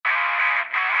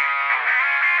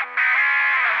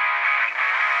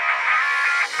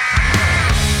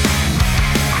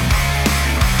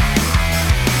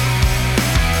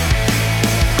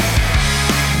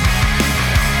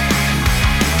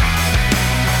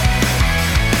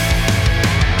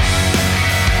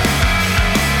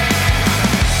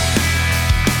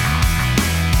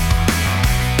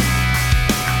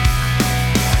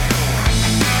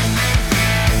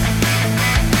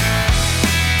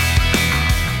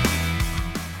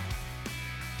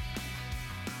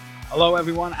Hello,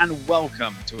 everyone, and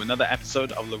welcome to another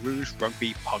episode of Le Rouge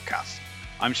Rugby Podcast.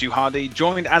 I'm Stu Hardy,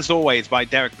 joined as always by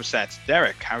Derek Brissett.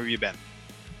 Derek, how have you been?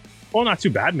 Well, not too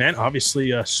bad, man.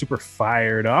 Obviously, super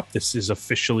fired up. This is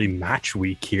officially match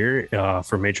week here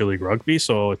for Major League Rugby,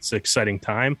 so it's an exciting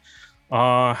time.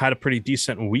 Had a pretty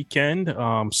decent weekend.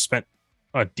 Spent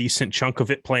a decent chunk of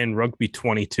it playing Rugby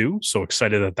 22, so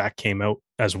excited that came out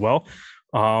as well.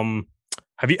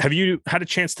 Have you had a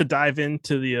chance to dive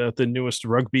into the newest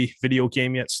rugby video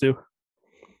game yet, Stu?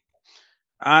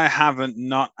 I haven't,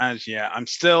 not as yet. I'm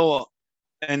still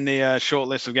in the short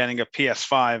list of getting a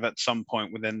PS5 at some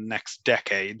point within the next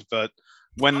decade, but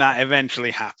when that eventually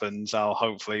happens, I'll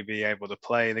hopefully be able to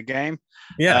play the game.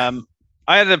 Yeah.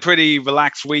 I had a pretty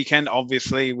relaxed weekend.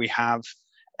 Obviously, we have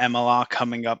MLR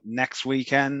coming up next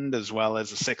weekend, as well as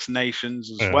the Six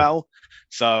Nations as well.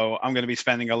 So I'm going to be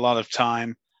spending a lot of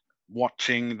time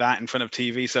watching that in front of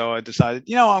TV. So I decided,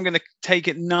 I'm going to take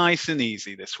it nice and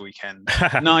easy this weekend,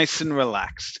 nice and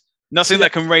relaxed. Nothing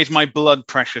that can raise my blood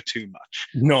pressure too much.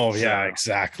 No, yeah,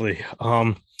 exactly.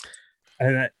 That's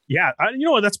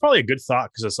probably a good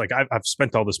thought because it's like I've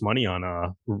spent all this money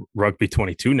on Rugby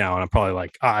 22 now, and I'm probably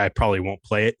like I probably won't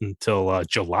play it until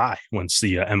July once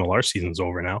the MLR season's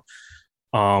over now.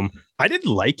 I did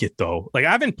like it though. Like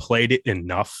I haven't played it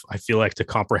enough, I feel like, to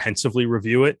comprehensively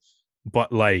review it.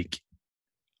 But like,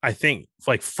 I think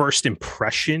like first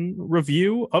impression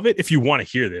review of it, if you want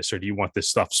to hear this, or do you want this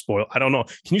stuff spoiled? I don't know.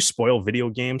 Can you spoil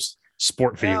video games?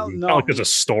 Sport video games? Not like there's a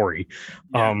story.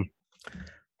 Yeah.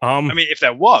 I mean, if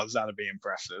there was, that'd be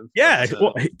impressive. Yeah.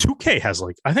 Well, 2K has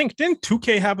I think, didn't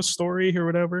 2K have a story or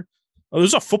whatever? Oh,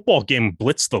 there's a football game,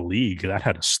 Blitz the League, that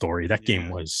had a story. That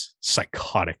game was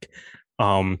psychotic.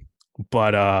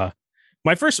 But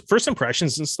my first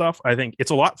impressions and stuff, I think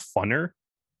it's a lot funner.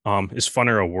 Is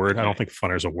funner a word? I don't think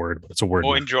funner is a word, but it's a word.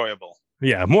 More enjoyable.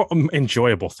 Yeah, more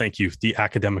enjoyable. Thank you, the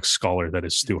academic scholar that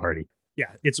is Stu Hardy. Yeah,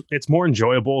 it's more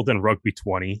enjoyable than Rugby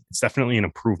 20. It's definitely an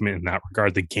improvement in that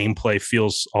regard. The gameplay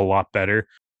feels a lot better.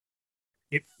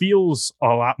 It feels a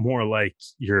lot more like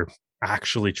you're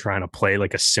actually trying to play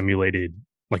like a simulated,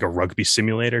 like a rugby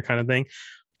simulator kind of thing.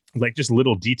 Like just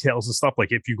little details and stuff.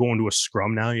 Like if you go into a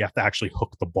scrum now, you have to actually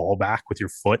hook the ball back with your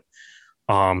foot.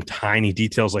 Tiny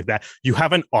details like that. You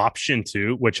have an option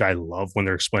too, which I love when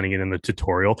they're explaining it in the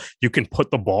tutorial. You can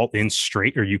put the ball in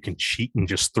straight, or you can cheat and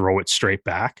just throw it straight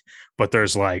back. But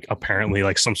there's apparently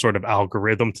some sort of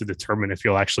algorithm to determine if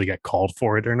you'll actually get called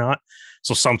for it or not.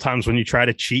 So sometimes when you try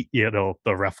to cheat, the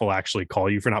ref will actually call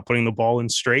you for not putting the ball in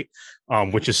straight,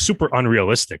 which is super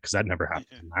unrealistic because that never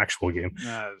happened in the actual game.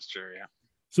 No, that's true. Yeah.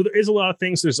 So there is a lot of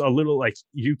things. There's a little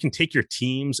you can take your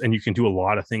teams and you can do a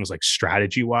lot of things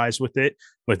strategy wise with it.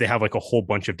 Like they have a whole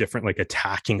bunch of different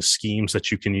attacking schemes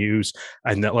that you can use.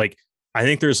 And that I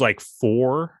think there's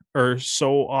four or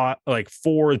so,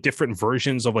 four different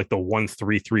versions of the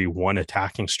 1-3-3-1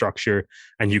 attacking structure.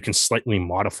 And you can slightly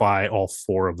modify all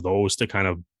four of those to kind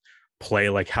of play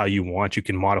how you want. You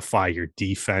can modify your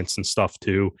defense and stuff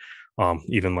too.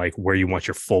 Even where you want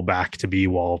your fullback to be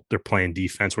while they're playing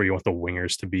defense, where you want the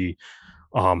wingers to be,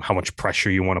 how much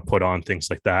pressure you want to put on, things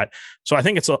like that. So I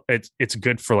think it's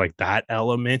good for that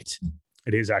element.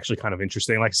 It is actually kind of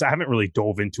interesting. I haven't really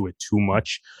dove into it too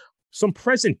much. Some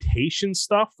presentation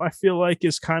stuff I feel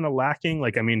is kind of lacking.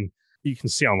 I mean, you can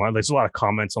see online, there's a lot of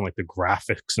comments on the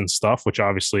graphics and stuff, which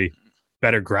obviously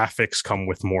better graphics come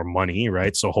with more money,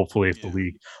 right? So hopefully if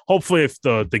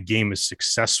the game is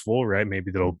successful, right, maybe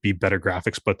there'll be better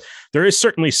graphics. But there is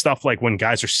certainly stuff when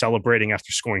guys are celebrating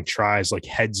after scoring tries,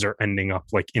 heads are ending up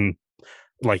in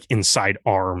inside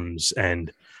arms,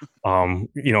 and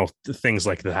things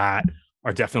like that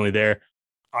are definitely there.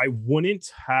 I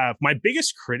wouldn't have, my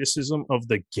biggest criticism of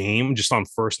the game just on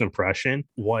first impression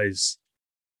was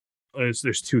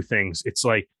there's two things. It's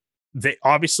they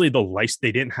obviously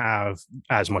they didn't have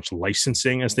as much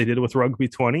licensing as they did with Rugby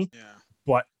 20. Yeah.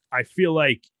 But I feel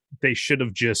they should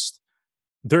have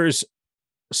there's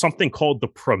something called the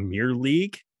Premier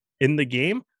League in the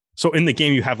game. So in the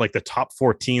game, you have the top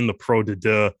 14, the Pro de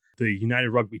the United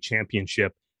Rugby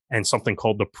Championship, and something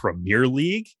called the Premier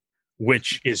League,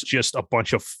 which is just a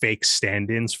bunch of fake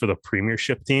stand-ins for the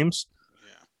Premiership teams.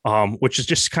 Yeah. Which is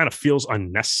just kind of feels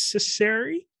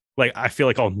unnecessary. I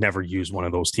feel I'll never use one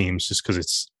of those teams just because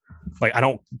it's I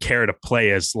don't care to play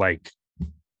as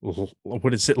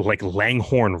what is it,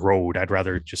 Langhorne Road. I'd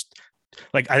rather just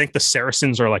I think the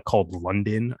Saracens are called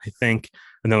London, I think.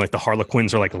 And then the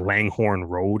Harlequins are Langhorne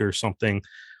Road or something.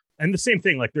 And the same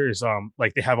thing, there's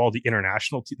they have all the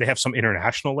international, they have some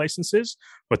international licenses,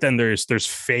 but then there's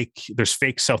fake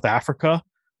South Africa,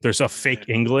 there's a fake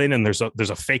England, and there's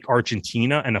a fake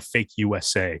Argentina and a fake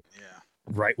USA. Yeah.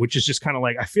 right? Which is just kind of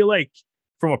like, I feel like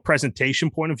from a presentation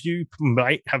point of view, you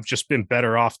might have just been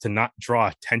better off to not draw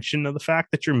attention to the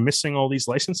fact that you're missing all these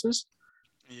licenses.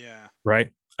 Yeah.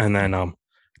 Right. And then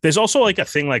there's also like a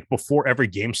thing like before every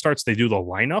game starts, they do the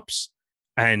lineups.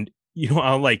 And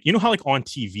like how like on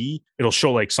TV it'll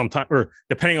show like sometime, or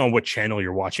depending on what channel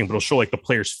you're watching, but it'll show like the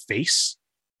player's face.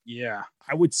 Yeah.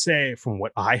 I would say from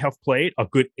what I have played, a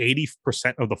good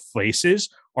 80% of the faces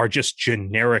are just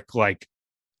generic, like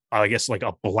I guess like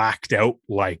a blacked out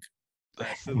like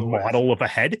model of a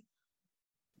head.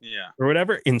 Yeah. Or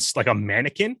whatever. In like a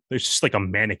mannequin. There's just like a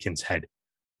mannequin's head.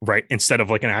 Right, instead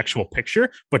of like an actual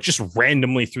picture, but just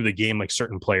randomly through the game, like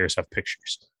certain players have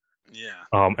pictures. Yeah.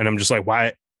 And I'm just like,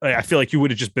 why? I feel like you would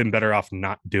have just been better off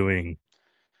not doing,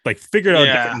 like, figured out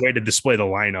a different way to display the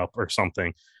lineup or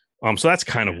something. So that's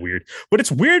kind of weird, but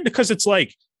it's weird because it's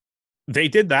like they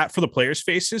did that for the players'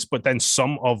 faces, but then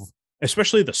some of,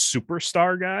 especially the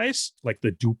superstar guys, like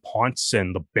the DuPonts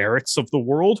and the Barretts of the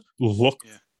world, look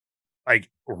like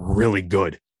really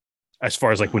good as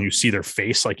far as like when you see their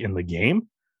face like in the game.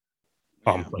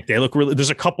 Like they look really,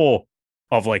 there's a couple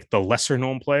of like the lesser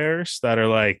known players that are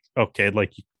like, okay,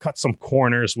 like you cut some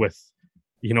corners with,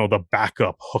 the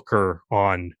backup hooker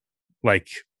on like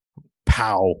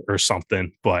POW or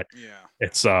something, but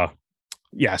it's, so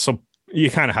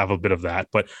you kind of have a bit of that,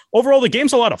 but overall the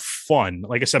game's a lot of fun.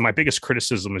 Like I said, my biggest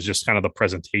criticism is just kind of the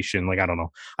presentation. Like, I don't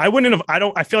know.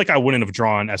 I feel like I wouldn't have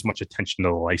drawn as much attention to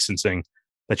the licensing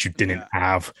that you didn't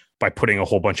have by putting a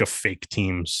whole bunch of fake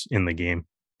teams in the game.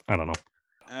 I don't know.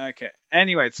 Okay.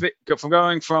 Anyway, it's from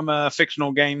going from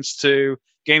fictional games to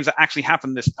games that actually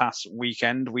happened this past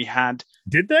weekend. We had.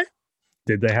 Did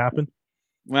they happen?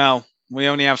 Well, we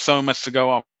only have so much to go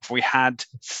off. We had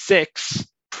 6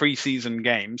 preseason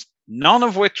games, none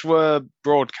of which were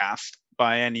broadcast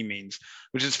by any means,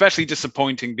 which is especially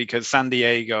disappointing because San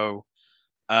Diego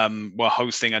were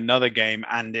hosting another game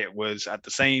and it was at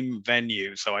the same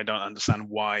venue. So I don't understand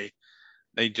why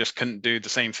they just couldn't do the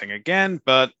same thing again,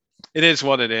 but it is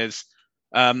what it is.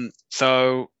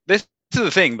 So this is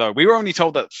the thing, though. We were only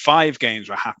told that 5 games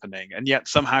were happening, and yet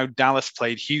somehow Dallas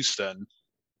played Houston,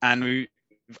 and we've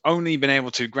only been able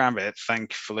to grab it,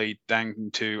 thankfully, down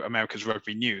to America's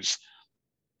Rugby News,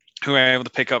 who were able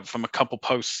to pick up from a couple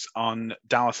posts on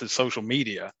Dallas's social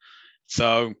media.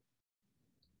 So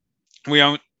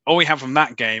all we have from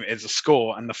that game is a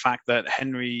score and the fact that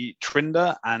Henry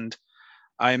Trinder and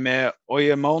Aimé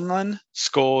Oyemolnan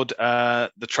scored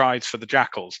the tries for the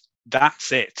Jackals.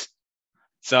 That's it.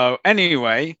 So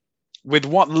anyway, with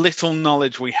what little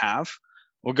knowledge we have,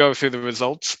 we'll go through the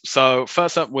results. So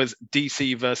first up was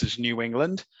DC versus New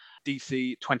England.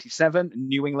 DC 27,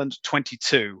 New England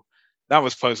 22. That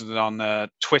was posted on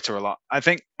Twitter a lot, I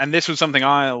think. And this was something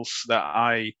else that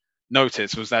I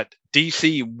noticed, was that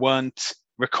DC weren't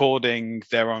recording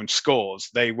their own scores.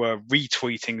 They were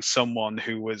retweeting someone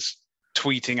who was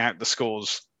tweeting out the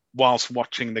scores whilst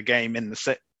watching the game in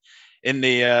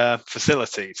the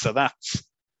facility. So that's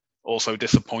also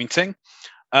disappointing.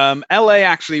 LA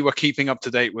actually were keeping up to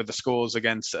date with the scores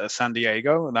against San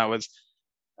Diego, and that was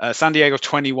San Diego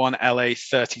 21, LA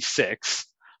 36.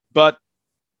 But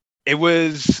it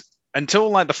was until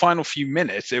like the final few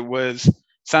minutes, it was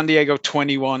San Diego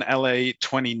 21, LA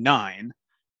 29.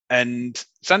 And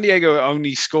San Diego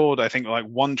only scored, I think, like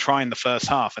 1 try in the first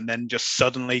half and then just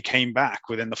suddenly came back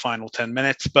within the final 10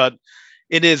 minutes. But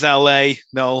it is LA.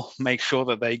 They'll make sure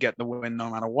that they get the win no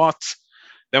matter what.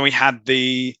 Then we had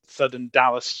the sudden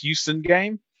Dallas-Houston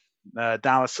game.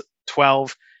 Dallas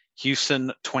 12,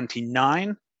 Houston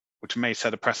 29, which may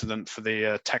set a precedent for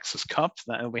the Texas Cup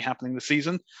that will be happening this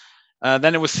season.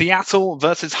 Then it was Seattle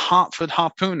versus Hartford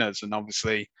Harpooners. And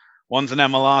obviously, one's an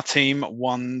MLR team,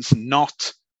 one's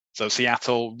not. So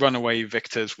Seattle runaway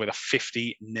victors with a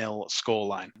 50-0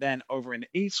 scoreline. Then over in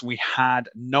the East, we had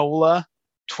NOLA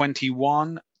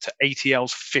 21 to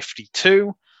ATL's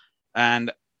 52. And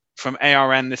from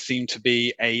ARN, this seemed to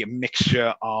be a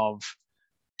mixture of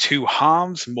 2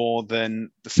 halves more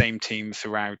than the same team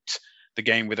throughout the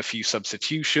game, with a few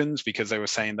substitutions, because they were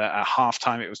saying that at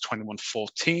halftime it was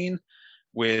 21-14,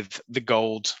 with the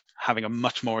Gold having a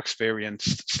much more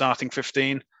experienced starting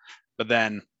 15. But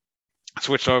then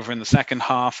switched over in the second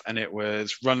half, and it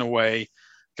was runaway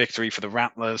victory for the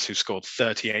Rattlers, who scored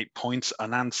 38 points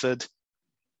unanswered.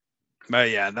 But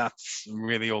yeah, that's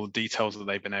really all the details that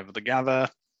they've been able to gather.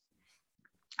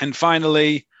 And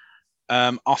finally,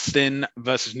 Austin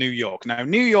versus New York. Now,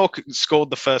 New York scored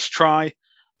the first try.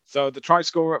 So the try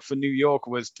scorer for New York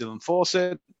was Dylan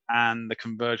Fawcett, and the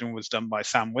conversion was done by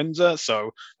Sam Windsor.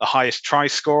 So the highest try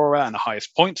scorer and the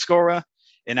highest point scorer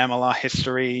in MLR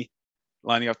history,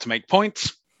 lining up to make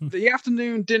points. the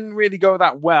afternoon didn't really go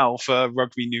that well for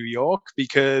Rugby New York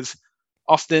because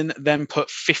Austin then put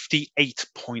 58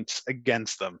 points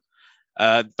against them.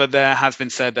 But there has been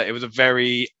said that it was a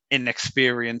very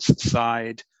inexperienced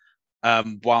side,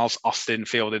 whilst Austin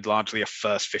fielded largely a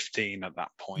first 15 at that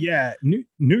point. Yeah,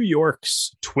 New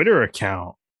York's Twitter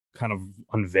account kind of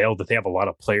unveiled that they have a lot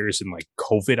of players in like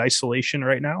COVID isolation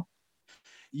right now.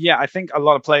 Yeah, I think a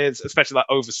lot of players, especially like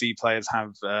overseas players,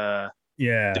 have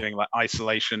Yeah, doing like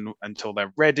isolation until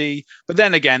they're ready. But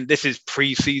then again, this is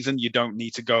preseason. You don't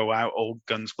need to go out all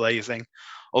guns blazing.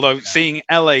 Although seeing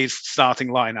LA's starting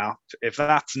lineup, if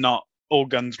that's not all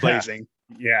guns blazing,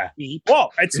 yeah.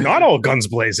 Well, it's not all guns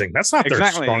blazing. That's not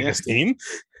their strongest team.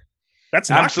 That's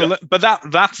not absolutely. But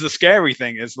that's the scary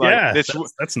thing is like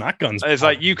that's not guns. It's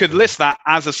like you could list that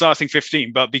as a starting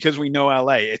 15, but because we know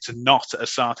LA, it's not a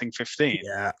starting 15.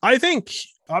 Yeah, I think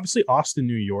obviously Austin,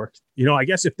 New York. You know, I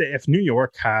guess if New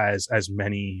York has as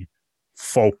many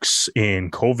folks in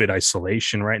COVID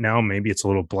isolation right now, maybe it's a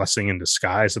little blessing in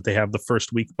disguise that they have the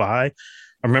first week bye.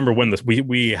 I remember when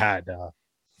we had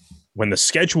when the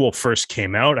schedule first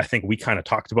came out, I think we kind of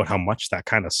talked about how much that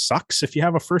kind of sucks if you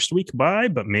have a first week bye,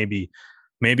 but maybe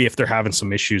if they're having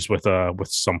some issues with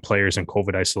some players in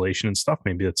COVID isolation and stuff,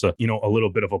 maybe it's a little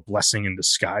bit of a blessing in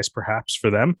disguise perhaps for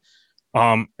them.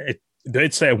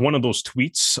 They'd say one of those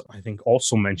tweets, I think,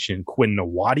 also mentioned Quinn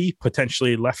Nawadi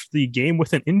potentially left the game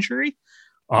with an injury.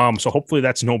 So hopefully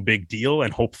that's no big deal.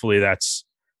 And hopefully that's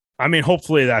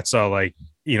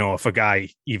if a guy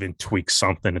even tweaks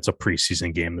something, it's a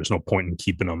preseason game. There's no point in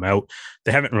keeping them out.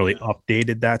 They haven't really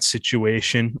updated that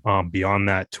situation beyond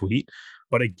that tweet.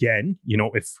 But again,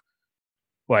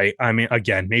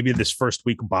 maybe this first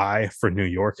week bye for New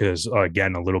York is,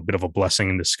 again, a little bit of a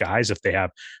blessing in disguise if they have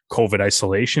COVID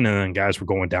isolation and then guys were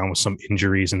going down with some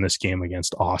injuries in this game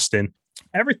against Austin.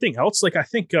 Everything else, I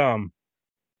think I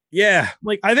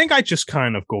just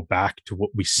kind of go back to what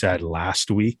we said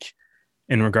last week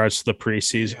in regards to the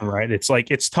preseason, right? It's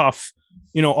it's tough,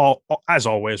 as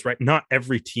always, right? Not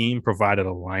every team provided a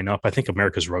lineup. I think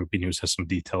America's Rugby News has some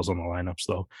details on the lineups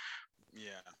though.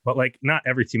 But not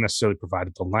every team necessarily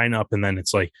provided the lineup. And then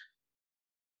it's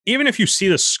even if you see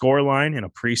the score line in a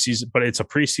preseason, but it's a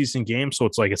preseason game. So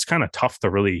it's kind of tough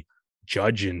to really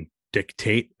judge and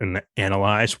dictate and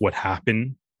analyze what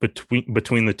happened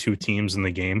between the two teams in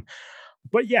the game.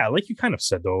 But yeah, like you kind of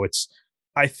said, though,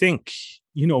 I think,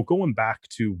 going back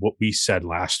to what we said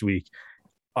last week,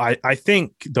 I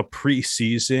think the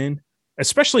preseason,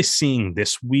 especially seeing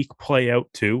this week play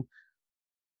out too,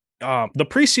 the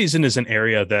preseason is an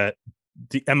area that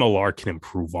the MLR can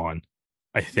improve on,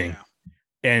 I think. Yeah.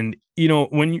 And,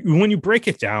 when you break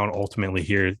it down, ultimately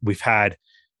here, there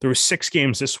were 6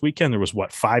 games this weekend. There was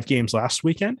 5 games last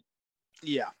weekend?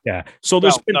 Yeah. Yeah. So there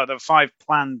were 5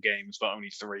 planned games, but only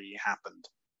 3 happened.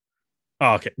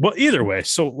 Oh, okay. Well, either way.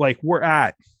 So we're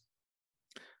at,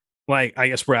 I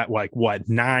guess we're at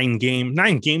 9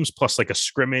 games plus a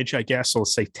scrimmage, I guess. So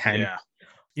let's say 10. Yeah.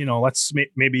 Let's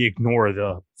maybe ignore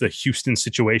the Houston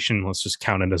situation. Let's just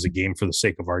count it as a game for the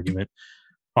sake of argument.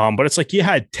 But it's you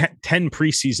had 10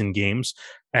 preseason games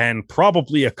and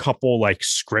probably a couple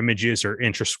scrimmages or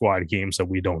intra-squad games that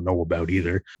we don't know about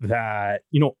either that,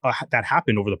 that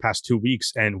happened over the past 2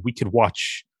 weeks. And we could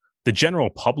watch, the general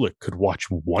public could watch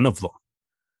one of them.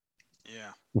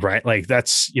 Yeah. Right.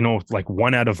 That's,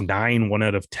 1 out of 9, 1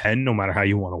 out of 10, no matter how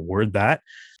you want to word that.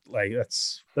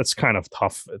 That's kind of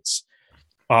tough. It's,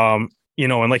 and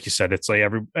like you said, it's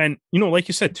like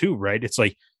you said too, right? It's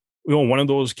one of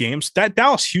those games, that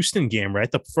Dallas Houston game,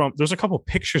 right? There's a couple of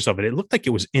pictures of it. It looked like it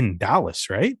was in Dallas,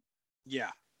 right? Yeah.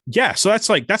 Yeah. So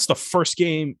that's the first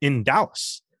game in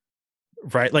Dallas,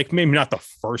 right? Maybe not the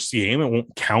first game. It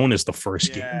won't count as the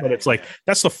first game, but it's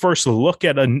that's the first look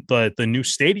at the new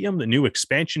stadium, the new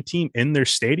expansion team in their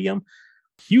stadium.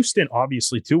 Houston,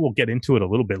 obviously, too, we'll get into it a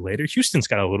little bit later. Houston's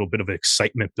got a little bit of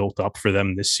excitement built up for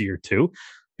them this year, too.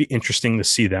 Be interesting to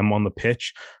see them on the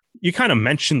pitch. You kind of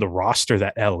mentioned the roster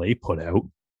that LA put out,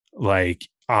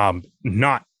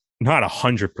 not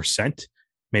 100%,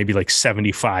 maybe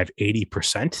 75,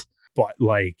 80%, but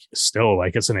still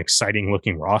it's an exciting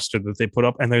looking roster that they put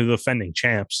up, and they're the defending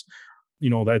champs.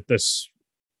 That's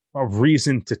a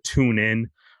reason to tune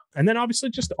in. And then obviously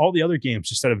just all the other games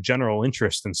just out of general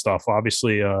interest and stuff.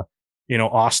 Obviously,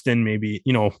 Austin, maybe,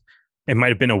 it might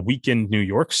have been a weakened New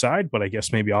York side, but I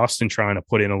guess maybe Austin trying to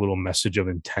put in a little message of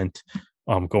intent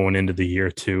going into the year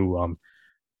too.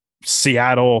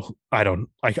 Seattle, I don't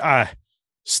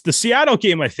the Seattle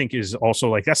game, I think, is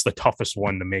also that's the toughest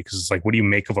one to make, because it's what do you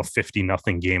make of a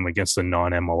 50-0 game against a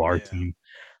non-MLR team,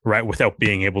 right? Without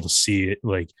being able to see it,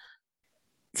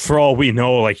 for all we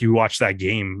know, like you watch that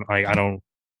game, like I don't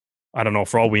know.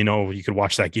 For all we know, you could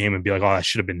watch that game and be like, "Oh, that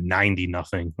should have been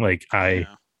 90-0." Like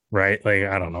Yeah. right? Like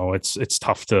I don't know. It's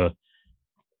tough to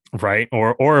right,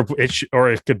 or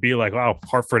it could be like, "Wow,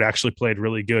 Hartford actually played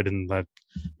really good," and that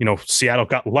Seattle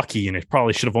got lucky, and it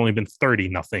probably should have only been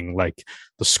 30-0. Like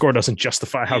the score doesn't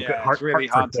justify how good Yeah, it's really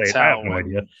Hartford hard to played. I have tell no when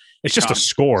idea. It's you just a can't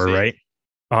score, see. right?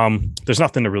 There's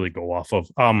nothing to really go off of.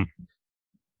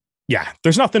 Yeah,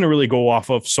 there's nothing to really go off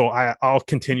of. So I'll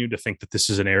continue to think that this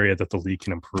is an area that the league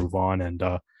can improve on. And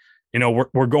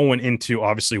we're going into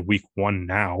obviously week 1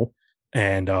 now,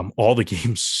 and all the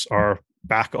games are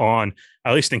back on,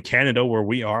 at least in Canada where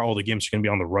we are. All the games are going to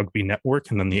be on the Rugby Network,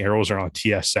 and then the Arrows are on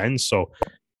TSN. So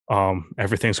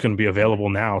everything's going to be available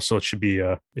now. So it should be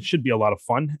a lot of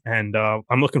fun, and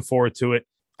I'm looking forward to it.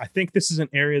 I think this is an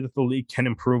area that the league can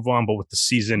improve on, but with the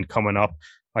season coming up,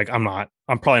 like I'm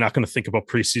probably not going to think about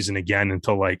preseason again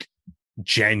until like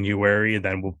January.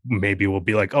 Then we'll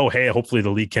be like, oh hey, hopefully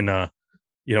the league can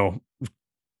you know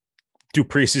do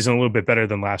preseason a little bit better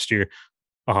than last year.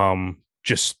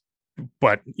 Just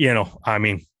but I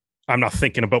mean, I'm not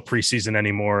thinking about preseason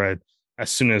anymore as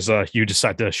soon as you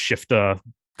decide to shift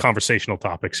conversational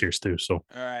topics here, Stu. So all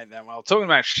right then. Well, talking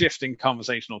about shifting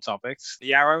conversational topics,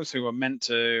 the Arrows, who were meant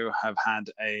to have had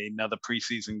another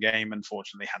preseason game,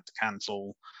 unfortunately had to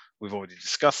cancel. We've already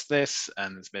discussed this,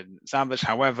 and it's been established.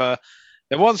 However,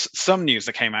 there was some news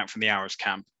that came out from the Arrows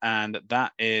camp, and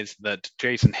that is that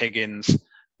Jason Higgins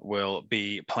will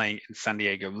be playing in San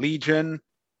Diego Legion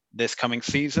this coming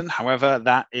season. However,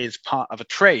 that is part of a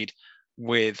trade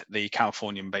with the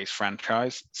Californian-based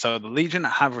franchise. So the Legion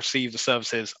have received the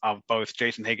services of both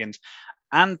Jason Higgins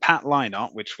and Pat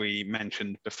Leinart, which we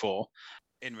mentioned before.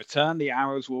 In return, the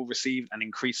Arrows will receive an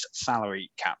increased salary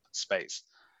cap space.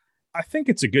 I think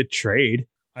it's a good trade.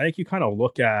 I think you kind of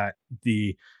look at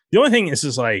the only thing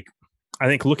is like, I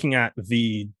think looking at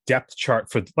the depth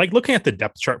chart for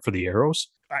the Arrows,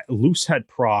 loose head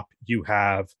prop, you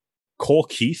have Cole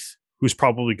Keith, who's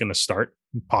probably going to start,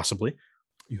 possibly.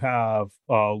 You have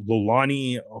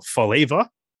Lolani Faleva,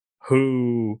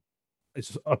 who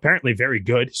is apparently very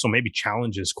good, so maybe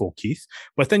challenges Cole Keith.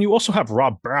 But then you also have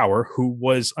Rob Brower, who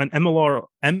was an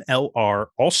MLR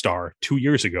All-Star 2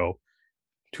 years ago.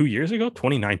 2 years ago?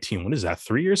 2019. What is that?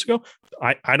 3 years ago?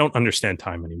 I don't understand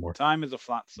time anymore. Time is a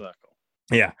flat circle.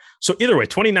 Yeah. So either way,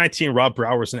 2019, Rob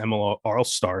Brower's an MLR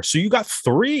All-Star. So you got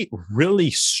 3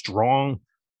 really strong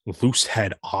loose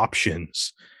head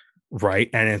options, right?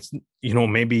 And it's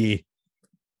maybe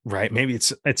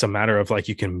it's a matter of like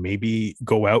you can maybe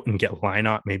go out and get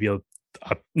Leinart, maybe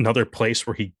another place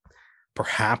where he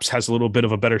perhaps has a little bit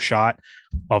of a better shot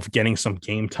of getting some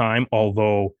game time.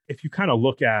 Although if you kind of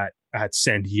look at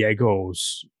San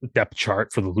Diego's depth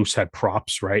chart for the loose head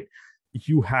props, right,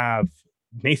 you have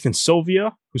Nathan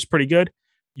Sylvia, who's pretty good.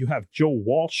 You have Joe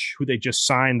Walsh, who they just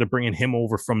signed. They're bringing him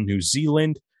over from New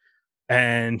Zealand.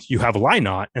 And you have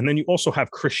Leinart, and then you also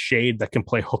have Chris Shade that can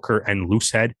play hooker and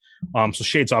loosehead. So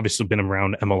Shade's obviously been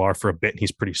around MLR for a bit, and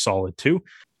he's pretty solid too.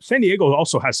 San Diego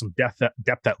also has some depth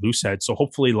at loosehead, so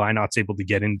hopefully Leinart's able to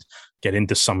get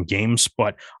into some games.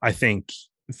 But I think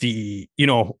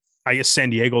I guess San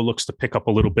Diego looks to pick up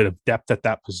a little bit of depth at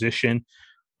that position.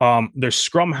 Their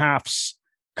scrum halves,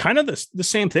 kind of the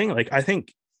same thing. Like I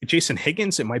think Jason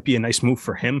Higgins, it might be a nice move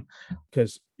for him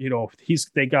because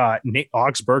they got Nate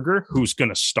Augsburger, who's going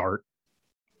to start.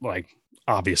 Like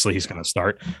obviously he's going to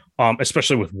start,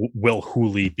 especially with Will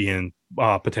Hooley being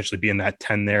potentially being that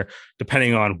 10 there,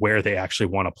 depending on where they actually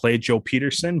want to play Joe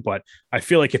Peterson. But I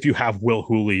feel like if you have Will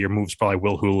Hooley, your move's probably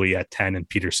Will Hooley at 10 and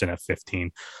Peterson at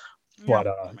 15. But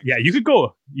you could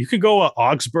go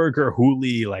Augsburger,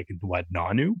 Hooley, like what,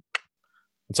 Nanu?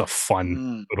 It's a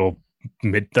fun little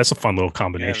that's a fun little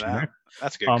combination there.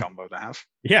 That's a good combo to have.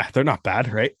 Yeah, they're not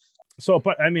bad, right? So,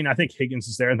 but I mean, I think Higgins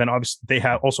is there, and then obviously they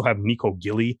also have Nico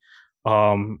Gilly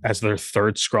as their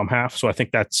third scrum half. So I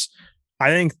think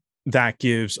that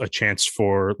gives a chance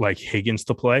for like Higgins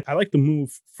to play. I like the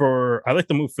move for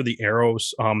the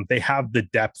Arrows. They have the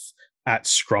depth at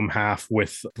scrum half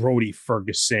with Brody,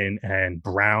 Ferguson, and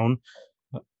Brown.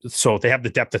 So they have the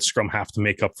depth at scrum half to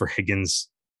make up for Higgins'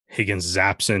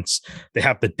 absence. They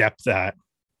have the depth at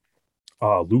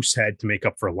loose head to make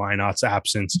up for Leinart's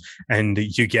absence, and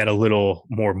you get a little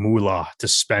more moolah to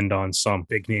spend on some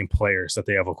big name players that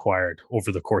they have acquired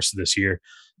over the course of this year,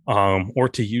 or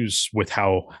to use with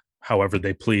however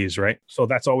they please, right? So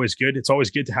that's always good. It's always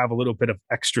good to have a little bit of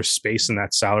extra space in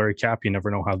that salary cap. You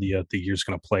never know how the year's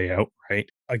going to play out, right?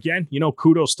 Again,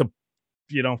 kudos to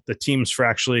the teams for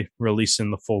actually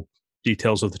releasing the full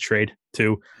details of the trade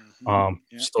too.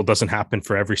 Still doesn't happen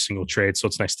for every single trade, so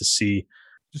it's nice to see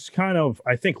just kind of,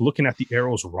 I think looking at the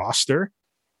Arrows roster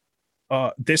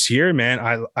this year, man,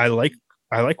 I like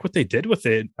what they did with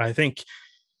it. I think,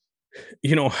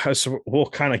 as we'll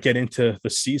kind of get into the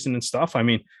season and stuff. I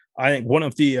mean, I think one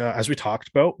of the as we talked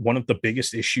about, one of the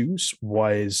biggest issues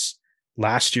was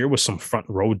last year with some front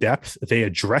row depth. They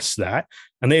addressed that,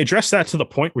 and they addressed that to the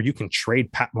point where you can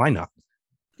trade Pat Minot.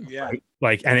 Yeah. Right?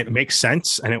 Like, and it makes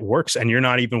sense and it works, and you're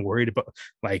not even worried about,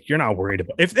 you're not worried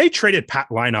about, if they traded Pat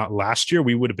Minot last year,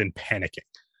 we would have been panicking.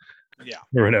 Yeah.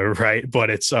 Or whatever, right? But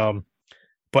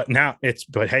but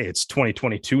hey, it's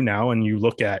 2022 now, and you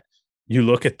look at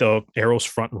the Arrows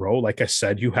front row. Like I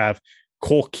said, you have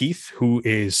Cole Keith, who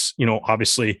is,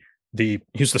 obviously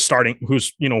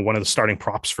who's one of the starting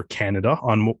props for Canada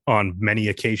on many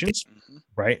occasions,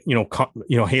 right?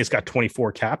 He has got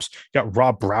 24 caps. You got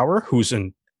Rob Brower, who's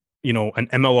an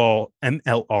MLR.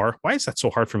 Why is that so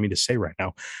hard for me to say right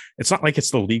now? It's not like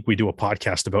it's the league we do a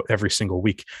podcast about every single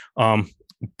week.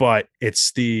 But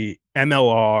it's the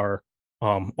MLR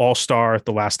All-Star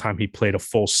the last time he played a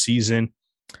full season.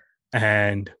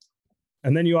 And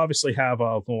then you obviously have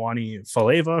Voani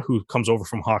Faleva, who comes over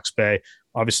from Hawke's Bay.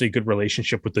 Obviously, a good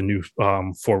relationship with the new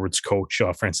forwards coach,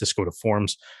 Francisco de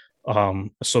Forms.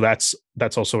 So that's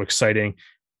also exciting,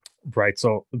 right?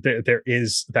 So there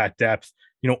is that depth.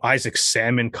 Isaac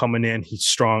Salmon coming in. He's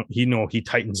strong. He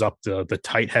tightens up the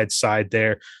tight head side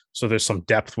there. So there's some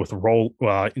depth with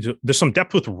there's some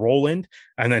depth with Roland,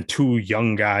 and then two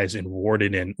young guys in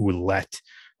Warden and Ouellette.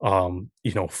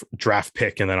 Draft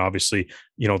pick, and then obviously,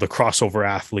 the crossover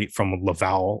athlete from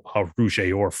Laval, Rouge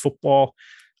et Or football.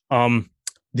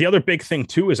 The other big thing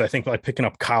too is I think like picking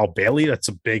up Kyle Bailey. That's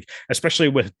a big, especially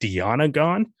with Deanna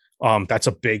gone. That's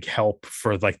a big help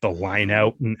for like the line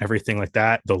out and everything like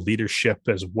that, the leadership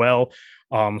as well.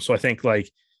 So I think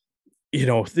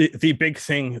the big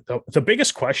thing, the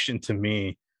biggest question to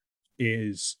me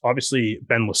is obviously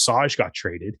Ben Lesage got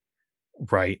traded,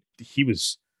 right? He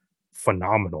was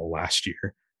phenomenal last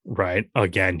year, right?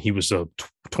 Again, he was a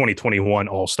 2021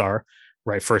 All-Star,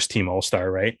 right? First team All-Star,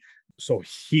 right? So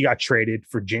he got traded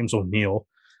for James O'Neill,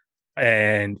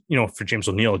 and for James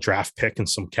O'Neill, a draft pick and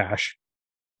some cash,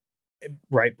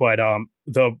 right? But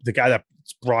the guy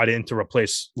that's brought in to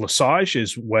replace Lesage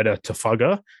is Weta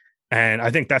Tafaga, and I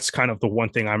think that's kind of the one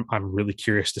thing I'm really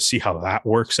curious to see how that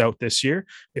works out this year.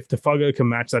 If Tafaga can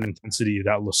match that intensity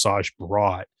that Lesage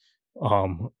brought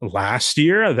last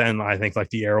year, then I think like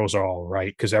the Arrows are all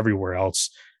right, because everywhere else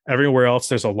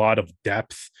there's a lot of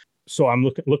depth. So I'm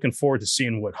looking forward to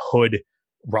seeing what Hood,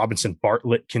 Robinson,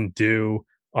 Bartlett can do.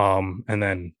 And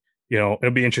then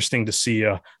it'll be interesting to see.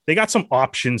 They got some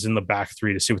options in the back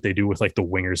three to see what they do with like the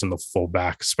wingers and the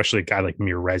fullback, especially a guy like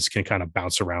Mirez can kind of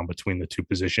bounce around between the two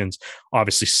positions.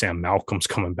 Obviously, Sam Malcolm's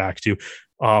coming back too.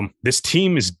 This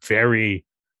team is I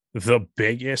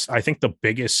think the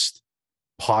biggest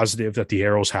positive that the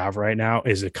Arrows have right now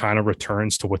is it kind of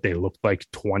returns to what they looked like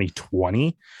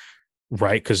 2020,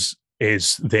 right? Because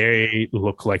they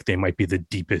look like they might be the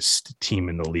deepest team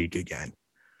in the league again,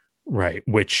 right?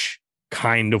 Which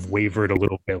kind of wavered a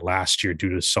little bit last year due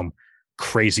to some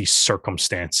crazy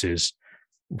circumstances,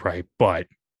 right? But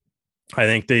I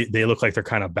think they look like they're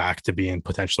kind of back to being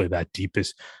potentially that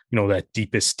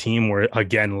deepest team where,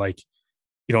 again,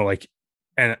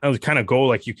 and I would kind of go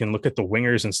like, you can look at the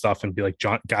wingers and stuff and be like,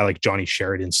 guy like Johnny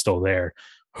Sheridan's still there,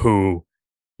 who,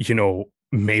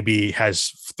 maybe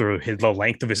has through the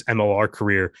length of his MLR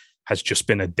career has just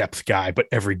been a depth guy, but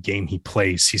every game he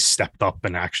plays, he's stepped up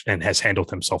and has handled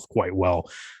himself quite well.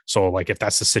 So like, if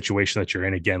that's the situation that you're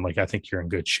in, again, like I think you're in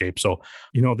good shape. So,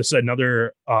 this is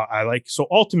another, so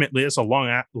ultimately it's a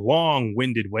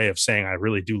long-winded way of saying, I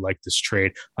really do like this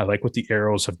trade. I like what the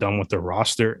Arrows have done with their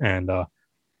roster and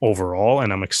overall,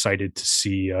 and I'm excited to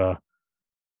see,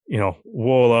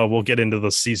 we'll get into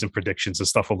the season predictions and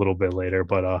stuff a little bit later,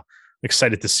 but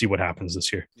excited to see what happens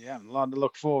this year. Yeah, a lot to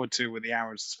look forward to with the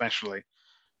Arrows, especially.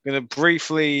 I'm going to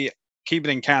briefly keep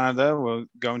it in Canada. We'll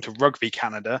go into Rugby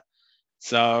Canada.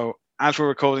 So, as we're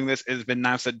recording this, it has been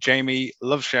announced that Jamie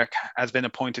Loveshek has been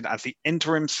appointed as the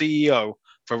interim CEO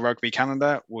for Rugby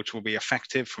Canada, which will be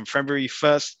effective from February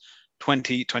 1st,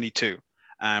 2022.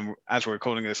 And as we're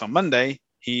recording this on Monday,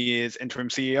 he is interim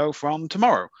CEO from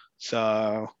tomorrow.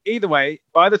 So, either way,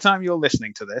 by the time you're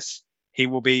listening to this, he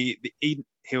will be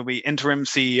interim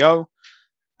CEO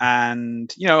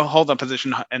and, hold that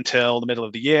position until the middle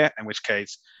of the year, in which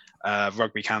case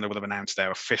Rugby Canada will have announced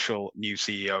their official new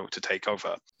CEO to take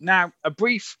over. Now, a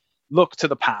brief look to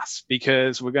the past,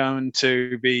 because we're going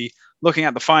to be looking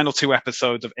at the final two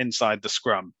episodes of Inside the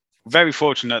Scrum. We're very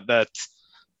fortunate that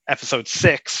episode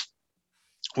 6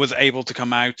 was able to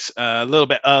come out a little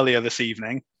bit earlier this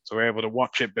evening. So we were able to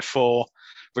watch it before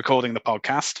recording the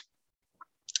podcast.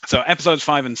 So episodes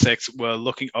 5 and 6 were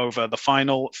looking over the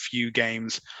final few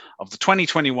games of the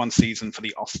 2021 season for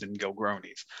the Austin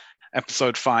Gilgronis.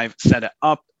 Episode 5 set it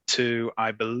up to,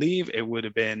 I believe it would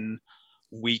have been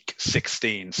week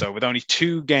 16. So with only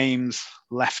 2 games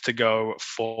left to go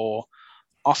for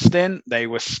Austin, they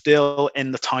were still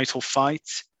in the title fight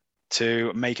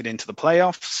to make it into the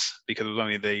playoffs because it was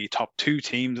only the top 2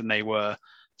 teams and they were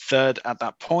third at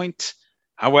that point.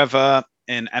 However,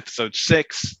 in episode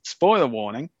 6, spoiler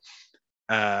warning,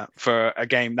 for a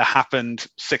game that happened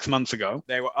 6 months ago,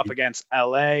 they were up against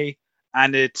LA,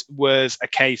 and it was a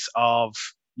case of,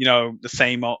 the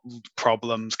same old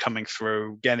problems coming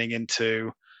through, getting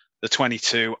into the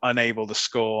 22, unable to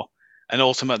score, and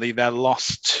ultimately their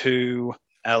loss to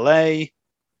LA,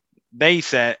 they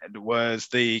said, was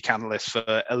the catalyst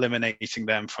for eliminating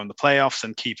them from the playoffs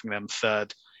and keeping them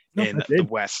third in the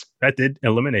West. That did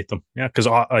eliminate them, yeah, because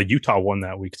Utah won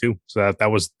that week too. So that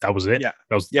was it. Yeah,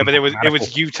 that was but it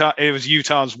was Utah. It was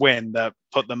Utah's win that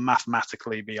put them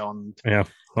mathematically beyond. Yeah,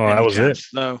 that was chance. it.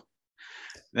 So,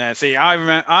 yeah, see, I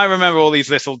remember all these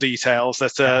little details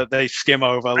that they skim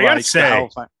over. I gotta say,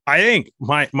 I think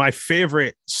my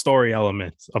favorite story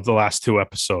element of the last 2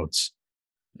 episodes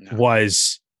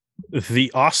was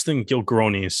the Austin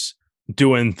Gilgronis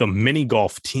doing the mini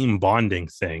golf team bonding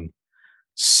thing,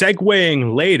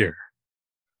 segueing later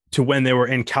to when they were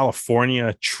in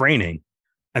California training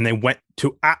and they went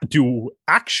to do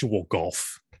actual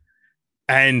golf,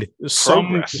 and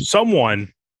someone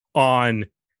on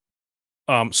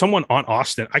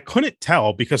Austin, I couldn't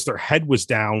tell because their head was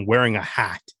down wearing a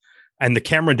hat and the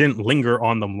camera didn't linger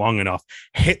on them long enough,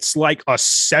 hits like a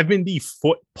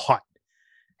 70-foot putt.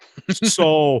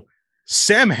 So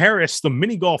Sam Harris, the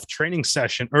mini golf training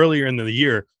session earlier in the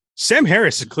year, Sam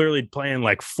Harris is clearly playing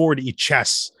like 4D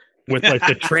chess with like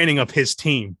the training of his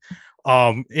team.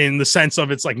 In the sense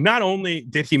of, it's like, not only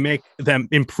did he make them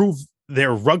improve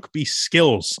their rugby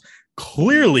skills,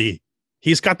 clearly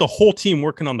he's got the whole team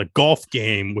working on the golf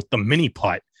game with the mini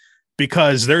putt,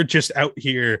 because they're just out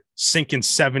here sinking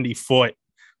 70-foot,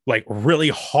 like really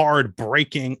hard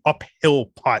breaking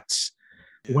uphill putts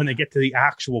when they get to the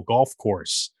actual golf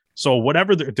course. So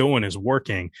whatever they're doing is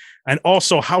working. And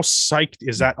also, how psyched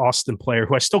is that Austin player,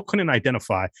 who I still couldn't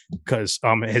identify because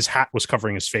his hat was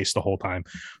covering his face the whole time.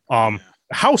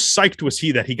 How psyched was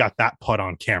he that he got that putt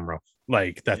on camera?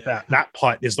 Like that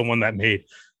putt is the one that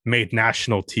made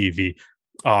national TV.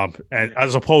 And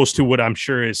as opposed to what I'm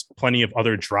sure is plenty of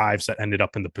other drives that ended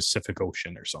up in the Pacific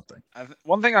Ocean or something.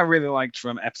 One thing I really liked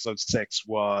from episode 6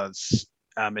 was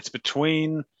it's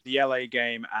between the LA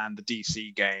game and the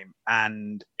DC game,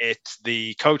 and it's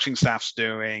the coaching staff's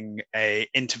doing a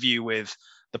interview with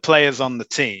the players on the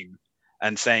team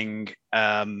and saying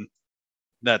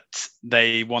that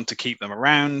they want to keep them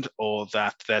around, or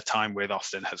that their time with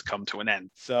Austin has come to an end.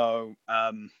 So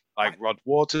like Rod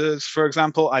Waters, for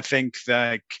example, I think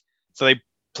they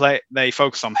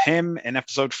focus on him in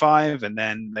episode 5, and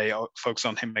then they focus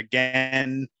on him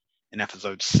again in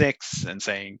episode 6, and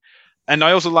saying, and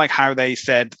I also like how they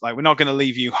said, like, we're not going to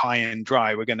leave you high and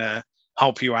dry. We're going to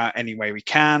help you out any way we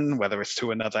can, whether it's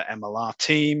to another MLR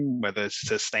team, whether it's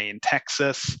to stay in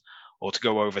Texas or to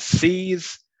go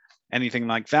overseas, anything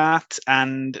like that.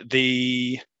 And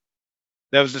there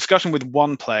was discussion with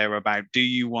one player about, do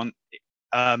you want,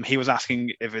 he was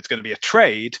asking if it's going to be a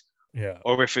trade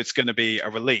or if it's going to be a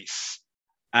release.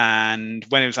 And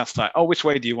when it was asked, like, oh, which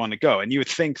way do you want to go? And you would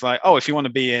think, like, oh, if you want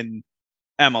to be in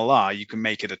MLR, you can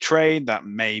make it a trade. That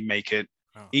may make it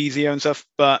easier and stuff.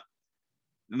 But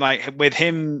like with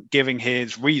him giving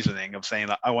his reasoning of saying,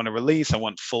 like, I want to release, I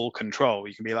want full control,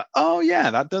 you can be like, oh yeah,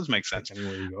 that does make sense.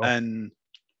 And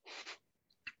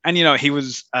he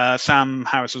was Sam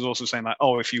Harris was also saying, like,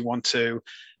 oh, if you want to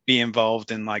be involved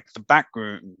in like the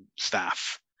backroom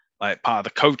staff, like part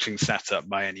of the coaching setup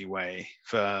by any way,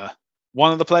 for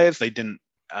one of the players, they didn't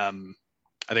I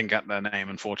didn't get their name,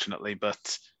 unfortunately,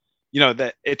 but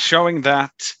that it's showing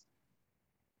that,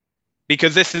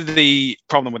 because this is the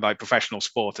problem with like professional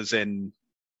sport, as in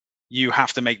you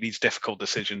have to make these difficult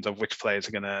decisions of which players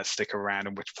are going to stick around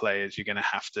and which players you're going to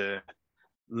have to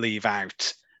leave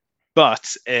out.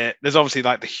 But there's obviously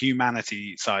like the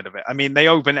humanity side of it. I mean, they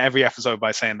open every episode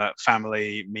by saying that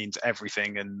family means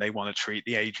everything, and they want to treat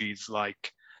the AGs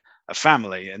like a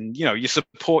family, and you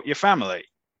support your family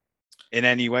in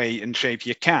any way and shape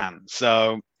you can.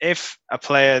 So if a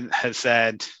player has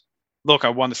said, look, I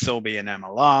want to still be in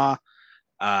MLR,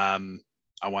 I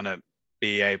want to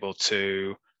be able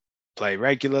to play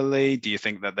regularly, do you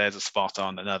think that there's a spot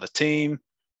on another team?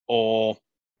 Or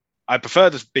I prefer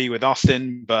to be with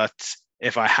Austin, but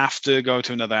if I have to go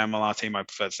to another MLR team, I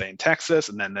prefer to stay in Texas.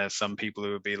 And then there's some people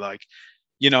who would be like,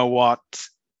 you know what,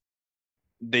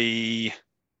 I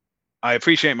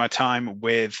appreciate my time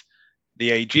with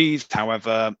the AGs.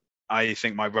 However, I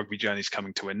think my rugby journey is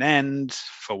coming to an end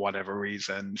for whatever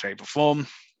reason, shape, or form.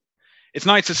 It's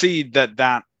nice to see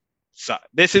that so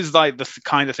this is like the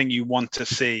kind of thing you want to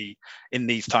see in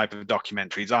these type of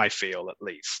documentaries, I feel, at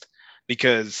least,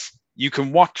 because you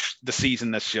can watch the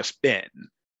season that's just been,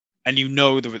 and you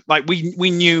know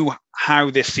we knew how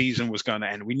this season was going to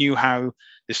end. We knew how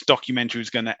this documentary was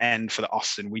going to end for the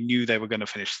Austin. We knew they were going to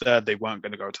finish third. They weren't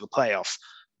going to go to the playoffs.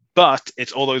 But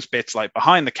it's all those bits like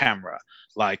behind the camera,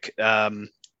 like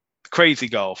crazy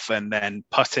golf, and then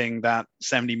putting that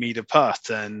 70-meter putt,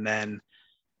 and then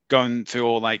going through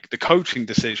all like the coaching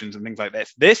decisions and things like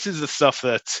this. This is the stuff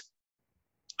that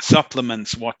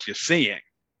supplements what you're seeing.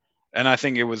 And I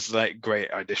think it was like a great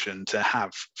addition to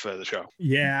have for the show.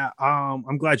 Yeah,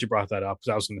 I'm glad you brought that up,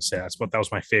 because I was going to say that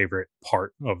was my favorite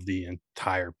part of the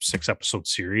entire 6-episode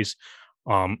series.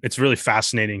 It's really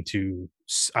fascinating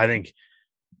I think,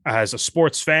 as a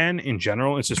sports fan in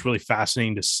general, it's just really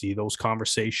fascinating to see those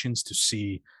conversations, to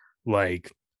see, like,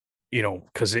 you know,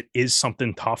 because it is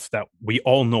something tough that we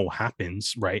all know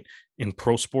happens, right? In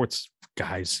pro sports,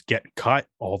 guys get cut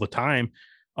all the time.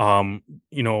 You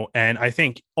know, and I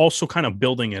think also kind of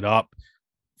building it up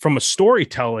from a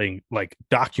storytelling, like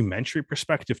documentary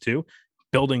perspective too,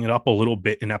 building it up a little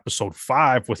bit in episode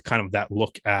 5 with kind of that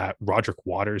look at Roderick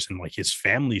Waters and like his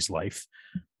family's life,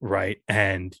 right?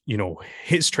 And, you know,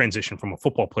 his transition from a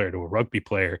football player to a rugby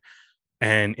player.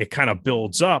 And it kind of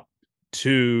builds up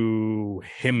to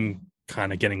him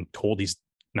kind of getting told he's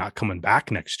not coming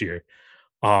back next year.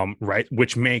 Right,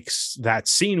 which makes that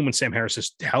scene when Sam Harris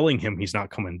is telling him he's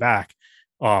not coming back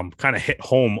kind of hit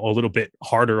home a little bit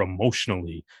harder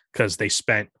emotionally, because they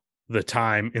spent the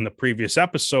time in the previous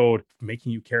episode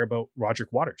making you care about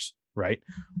Roderick Waters, right?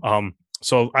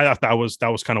 So I thought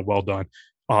that was kind of well done.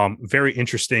 Very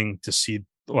interesting to see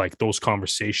like those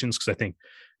conversations, because I think,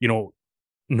 you know,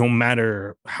 no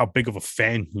matter how big of a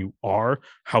fan you are,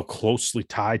 how closely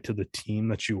tied to the team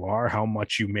that you are, how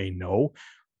much you may know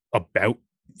about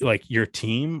like your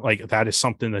team, like that is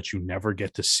something that you never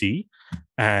get to see.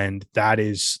 And that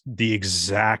is the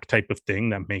exact type of thing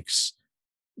that makes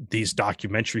these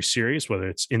documentary series, whether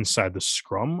it's Inside the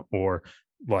Scrum or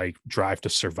like Drive to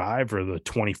Survive or the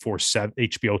 24/7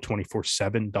 HBO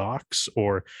 24/7 docs,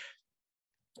 or,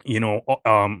 you know,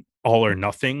 All or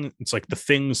Nothing. It's like the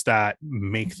things that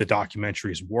make the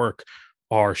documentaries work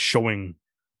are showing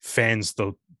fans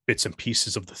the bits and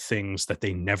pieces of the things that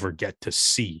they never get to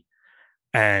see.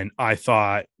 And I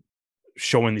thought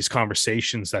showing these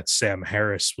conversations that Sam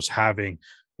Harris was having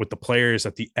with the players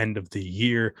at the end of the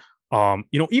year,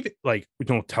 you know, even like, you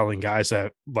know, telling guys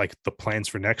that like the plans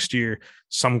for next year,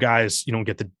 some guys, you know,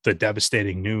 get the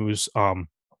devastating news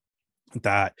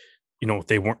that, you know,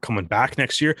 they weren't coming back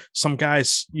next year. Some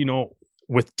guys, you know,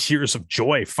 with tears of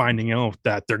joy finding out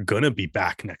that they're going to be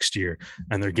back next year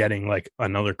and they're getting like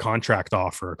another contract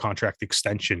offer, a contract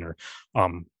extension, or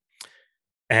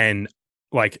and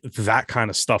like that kind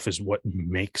of stuff is what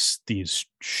makes these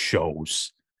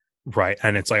shows, right?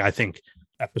 And it's like, I think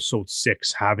episode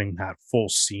 6 having that full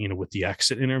scene with the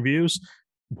exit interviews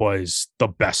was the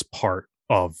best part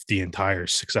of the entire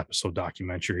 6-episode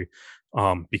documentary,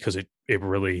 because it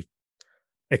really,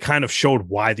 it kind of showed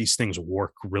why these things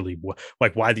work really well,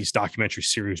 like why these documentary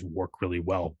series work really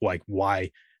well, like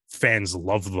why fans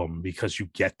love them, because you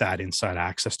get that inside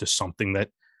access to something that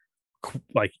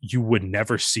like you would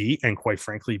never see. And quite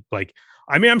frankly, like,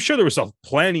 I mean, I'm sure there was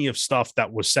plenty of stuff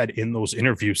that was said in those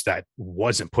interviews that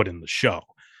wasn't put in the show,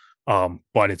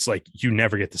 but it's like you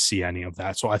never get to see any of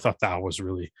that. So I thought that was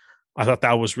really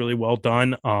well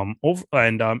done.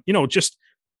 You know, just,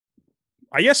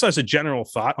 I guess as a general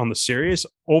thought on the series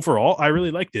overall, I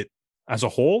really liked it as a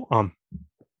whole.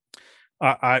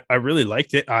 I really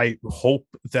liked it. I hope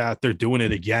that they're doing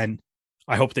it again.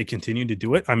 I hope they continue to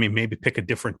do it. I mean, maybe pick a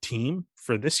different team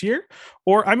for this year.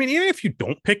 Or, I mean, even if you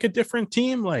don't pick a different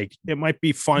team, like it might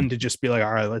be fun to just be like,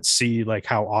 all right, let's see like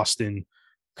how Austin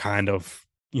kind of,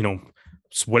 you know,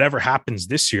 whatever happens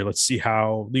this year, let's see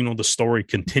how, you know, the story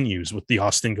continues with the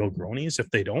Austin Gilgronis if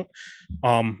they don't.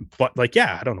 But like,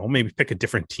 yeah, I don't know, maybe pick a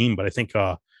different team. But I think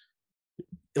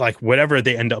like whatever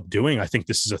they end up doing, I think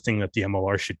this is a thing that the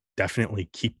MLR should definitely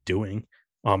keep doing.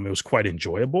 It was quite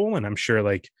enjoyable. And I'm sure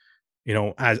like, you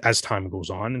know, as time goes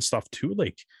on and stuff too,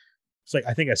 like it's like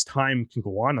I think as time can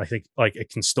go on, I think like it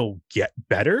can still get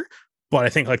better. But I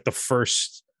think like their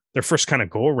first kind of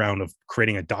go around of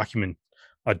creating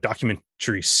a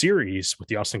documentary series with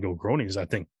the Austin Gilgronis, I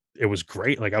think it was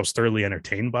great. Like I was thoroughly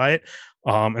entertained by it.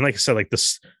 And like I said, like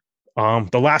this,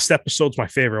 the last episode's my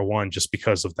favorite one just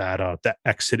because of that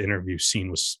exit interview scene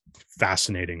was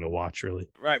fascinating to watch, really.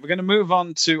 Right, we're going to move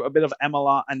on to a bit of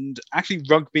MLR and actually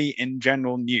rugby in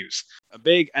general news. A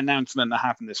big announcement that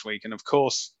happened this week, and of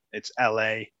course, it's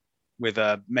LA with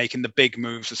making the big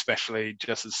moves, especially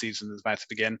just as the season is about to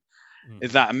begin,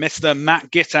 is that Mr. Matt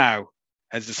Giteau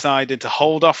has decided to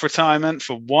hold off retirement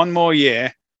for one more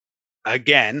year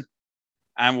again,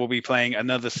 and will be playing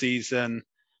another season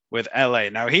with LA.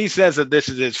 Now, he says that this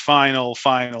is his final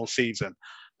season,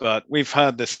 but we've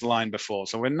heard this line before,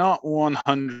 so we're not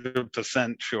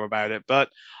 100% sure about it. But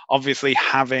obviously,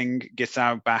 having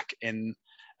Giteau back in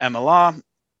MLR,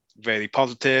 very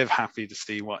positive, happy to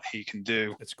see what he can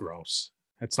do. It's gross.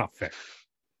 It's not fair.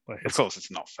 Of course,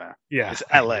 it's not fair. Yeah. It's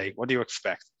LA. What do you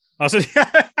expect?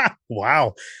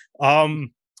 Wow.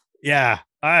 Yeah.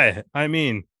 I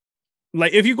mean,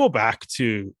 like if you go back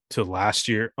to last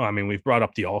year, I mean, we've brought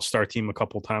up the All-Star team a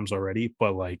couple times already,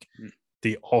 but like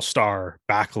the All-Star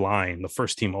back line, the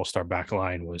first team All-Star back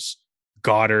line was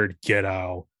Goddard,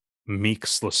 Giteau,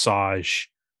 Meeks, Lesage,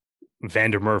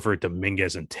 Vandermerver,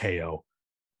 Dominguez, and Teo.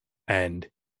 And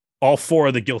all four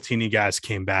of the Giltini guys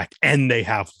came back, and they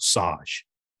have Lesage.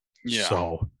 Yeah.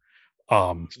 So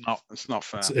it's not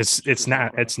fair.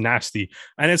 It's nasty.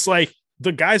 And it's like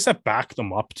the guys that back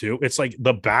them up too. It's like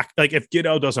the back, like if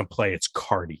Giteau doesn't play, it's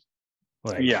Cardi.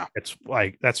 Like, yeah, it's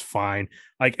like that's fine.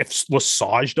 Like if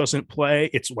Lesage doesn't play,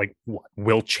 it's like what,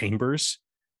 Will Chambers.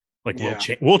 Like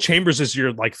Will Chambers is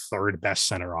your like third best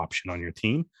center option on your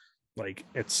team. Like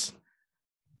it's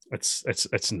nuts.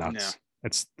 Yeah.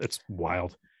 It's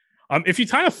wild. If you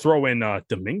kind of throw in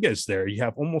Dominguez there, you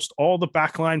have almost all the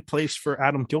backline plays for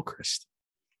Adam Gilchrist,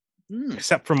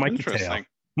 except for Mikey Teo.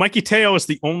 Mikey Teo is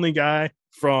the only guy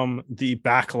from the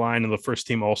back line of the first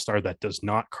team All-Star that does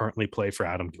not currently play for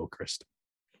Adam Gilchrist.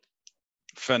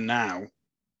 For now.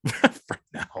 For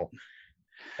now. All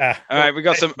right, we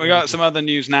got some other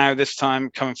news now, this time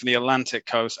coming from the Atlantic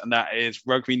coast, and that is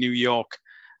Rugby New York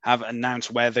have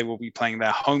announced where they will be playing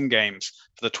their home games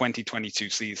for the 2022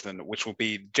 season, which will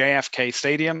be JFK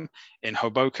Stadium in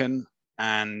Hoboken.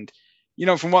 And you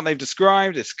know, from what they've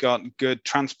described, it's got good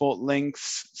transport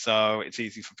links, so it's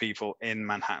easy for people in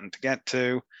Manhattan to get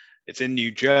to. It's in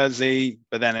New Jersey,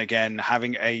 but then again,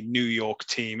 having a New York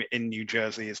team in New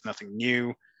Jersey is nothing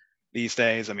new these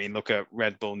days. I mean, look at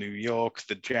Red Bull New York,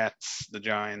 the Jets, the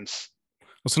Giants. I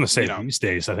was going to say these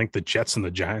days, I think the Jets and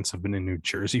the Giants have been in New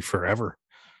Jersey forever.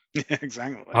 Yeah,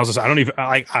 exactly. I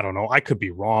don't know. I could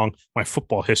be wrong. My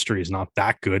football history is not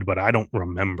that good, but I don't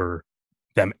remember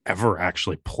them ever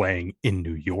actually playing in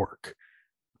New York,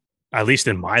 at least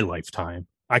in my lifetime.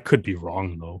 I could be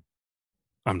wrong though.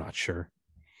 I'm not sure.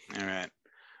 All right.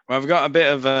 Well, I've got a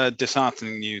bit of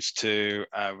disheartening news to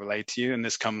relate to you, and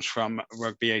this comes from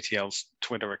Rugby ATL's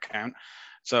Twitter account.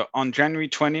 So on January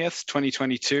 20th,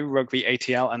 2022, Rugby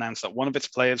ATL announced that one of its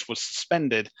players was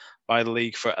suspended by the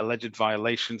league for alleged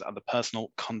violations of the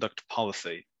personal conduct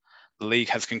policy. The league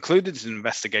has concluded its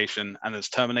investigation and has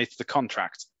terminated the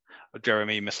contract of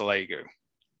Jeremy Missalegu.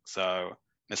 So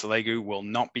Missalegu will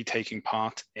not be taking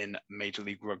part in Major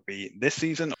League Rugby this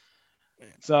season.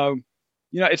 So,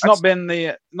 you know, it's not been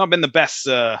the best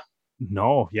season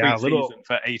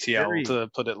for ATL, to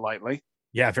put it lightly.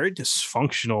 Yeah, very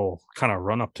dysfunctional kind of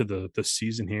run up to the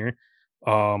season here.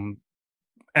 MLR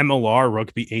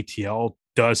Rugby ATL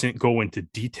doesn't go into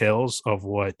details of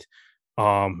what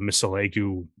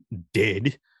Missalegu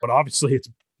did, but obviously it's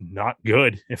not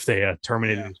good if they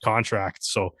terminated his contract.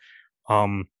 So,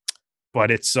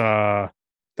 but it's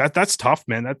that's tough,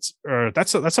 man. That's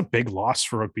a big loss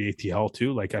for Rugby ATL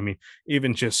too. Like, I mean,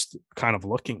 even just kind of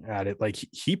looking at it, like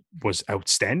he was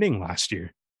outstanding last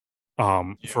year.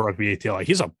 For Rugby ATL, like,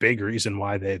 he's a big reason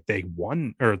why they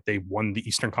won the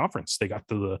Eastern Conference. They got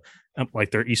to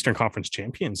their Eastern Conference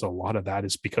champions. A lot of that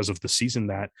is because of the season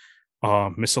that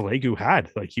Missalegu had.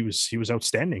 Like he was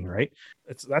outstanding, right?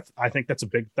 I think that's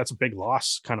a big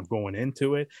loss kind of going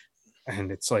into it.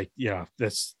 And it's like, yeah,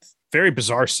 this very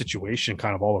bizarre situation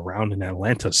kind of all around in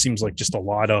Atlanta. Seems like just a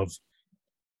lot of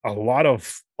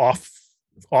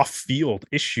off field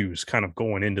issues kind of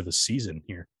going into the season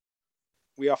here.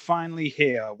 We are finally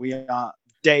here. We are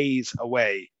days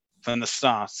away from the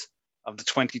start of the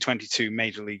 2022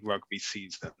 Major League Rugby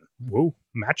season. Whoa,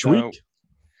 match week.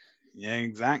 Yeah,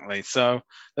 exactly. So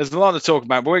there's a lot to talk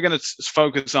about, but we're going to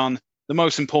focus on the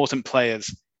most important players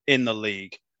in the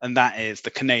league, and that is the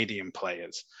Canadian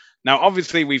players. Now,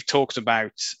 obviously, we've talked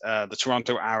about the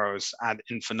Toronto Arrows ad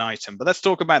infinitum, but let's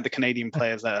talk about the Canadian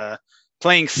players that are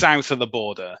playing south of the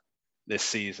border. this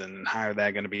season and how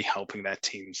they're going to be helping their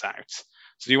teams out.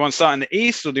 So do you want to start in the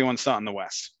East or do you want to start in the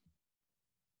West?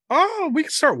 Oh, we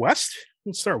can start West.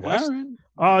 Let's start West.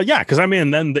 Right. Yeah, because I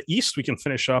mean, then the East we can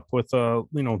finish up with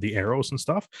the Arrows and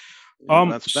stuff.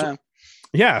 That's fair.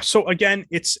 Yeah. So again,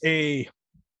 it's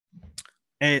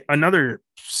another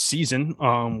season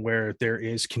where there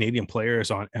is Canadian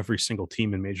players on every single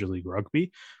team in Major League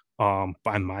Rugby.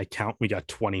 By my count, we got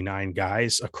 29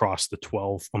 guys across the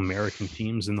 12 American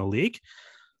teams in the league.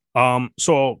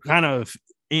 So kind of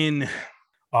in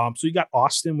so you got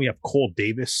Austin, we have Cole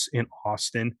Davis in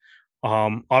Austin.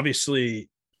 Obviously,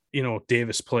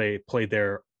 Davis played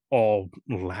there all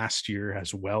last year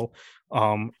as well.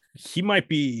 He might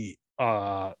be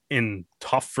in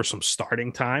tough for some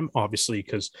starting time, obviously,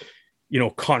 because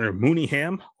Connor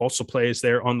Mooneyham also plays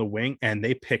there on the wing, and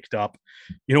they picked up,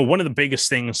 one of the biggest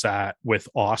things that with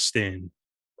Austin,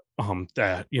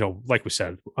 that like we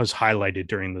said, was highlighted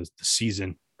during the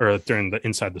season or during the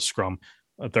inside the scrum,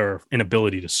 their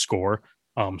inability to score.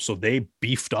 So they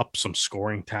beefed up some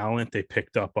scoring talent. They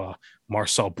picked up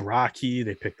Marcel Bracchi,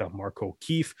 they picked up Mark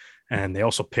O'Keefe, and they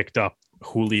also picked up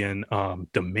Julian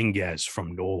Dominguez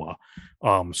from NOLA.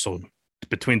 So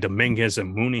between Dominguez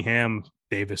and Mooneyham,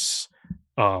 Davis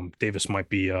might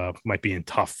be in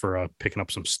tough for picking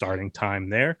up some starting time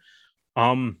there.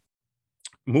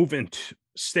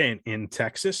 Staying in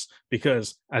Texas,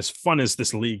 because as fun as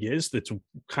this league is, it's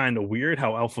kind of weird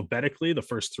how alphabetically the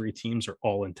first three teams are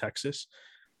all in Texas.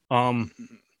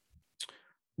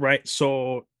 Right.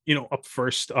 So, up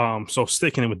first, so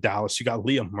sticking with Dallas, you got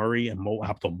Liam Murray and Mo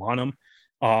Abdelmanem.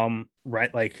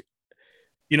 Right. Like,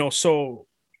 so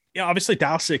yeah, obviously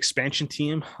Dallas is an expansion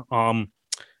team.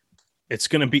 It's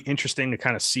going to be interesting to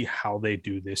kind of see how they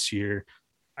do this year.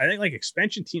 I think like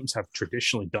expansion teams have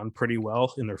traditionally done pretty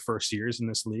well in their first years in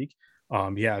this league.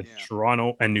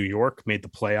 Toronto and New York made the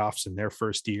playoffs in their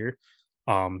first year.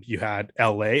 You had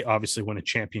LA obviously win a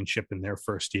championship in their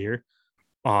first year.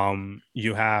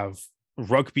 You have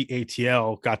Rugby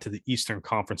ATL got to the Eastern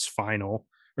Conference final,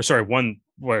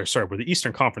 were the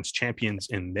Eastern Conference champions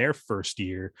in their first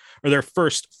year, or their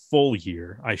first full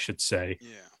year, I should say.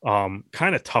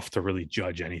 Kind of tough to really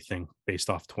judge anything based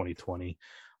off 2020.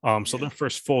 So their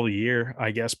first full year, I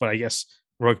guess, but I guess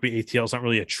Rugby ATL is not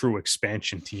really a true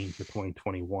expansion team for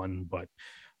 2021, but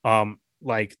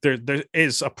like there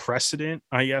is a precedent,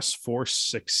 I guess, for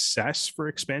success for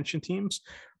expansion teams,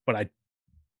 but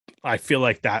I feel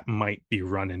like that might be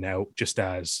running out just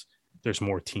as there's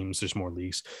more teams, there's more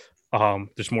leagues,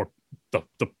 there's more,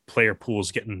 the player pool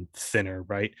is getting thinner,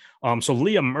 right? So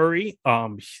Liam Murray,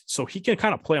 so he can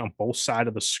kind of play on both sides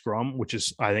of the scrum, which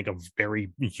is, I think, a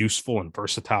very useful and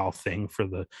versatile thing for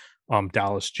the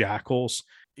Dallas Jackals.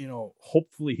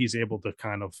 Hopefully he's able to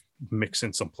kind of mix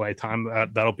in some play time.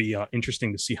 That'll be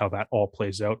interesting to see how that all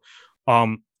plays out.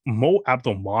 Mo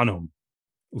Abdelmanem,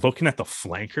 looking at the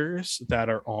flankers that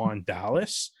are on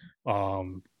Dallas,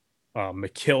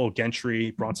 McKill,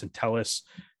 Gentry, Bronson Tellis,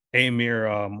 Amir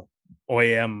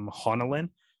OAM Honolin,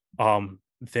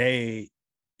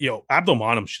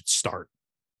 Abdelmanem should start.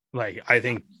 Like, I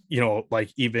think,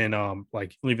 even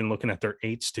looking at their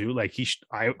eights too, like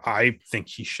I think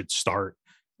he should start.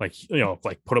 Like,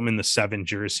 put him in the 7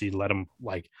 jersey, let him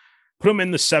put him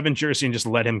in the 7 jersey and just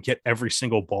let him get every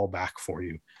single ball back for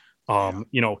you.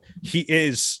 He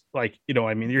is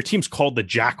your team's called the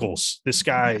Jackals. This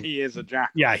guy, he is a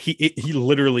jackal. Yeah, he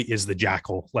literally is the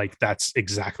Jackal. Like, that's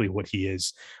exactly what he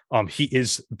is. He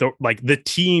is the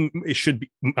team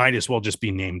might as well just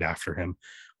be named after him.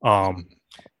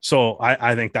 So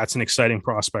I think that's an exciting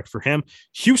prospect for him.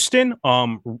 Houston,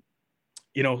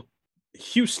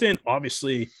 Houston,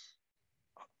 obviously,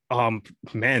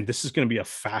 man, this is going to be a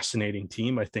fascinating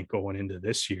team, I think, going into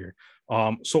this year.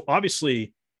 So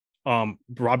obviously,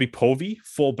 Robbie Povey,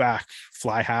 fullback,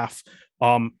 fly half,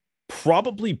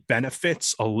 probably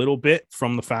benefits a little bit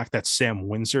from the fact that Sam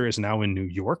Windsor is now in New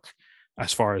York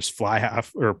as far as fly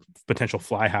half or potential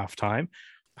fly half time.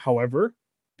 However,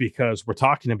 because we're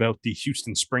talking about the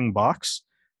Houston Springboks,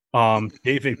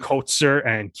 David Kotzer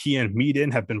and Kian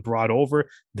Meaden have been brought over.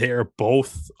 They're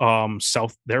both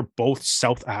South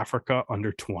Africa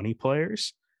under 20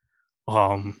 players.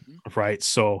 Right.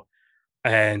 So,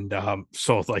 and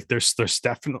so like there's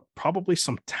definitely probably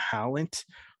some talent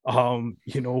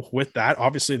with that.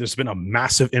 Obviously there's been a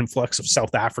massive influx of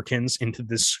South Africans into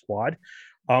this squad.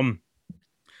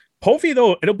 Povey,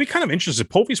 though, it'll be kind of interesting.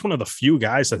 Povey's one of the few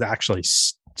guys that actually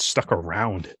stuck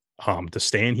around to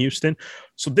stay in Houston.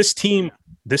 So this team's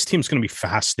going to be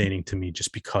fascinating to me,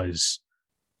 just because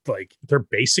like they're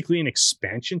basically an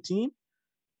expansion team,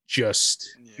 just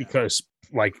because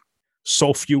like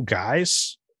so few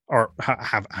guys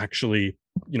have actually,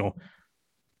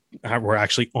 were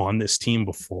actually on this team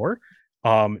before.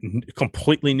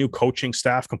 Completely new coaching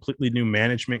staff, completely new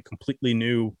management, completely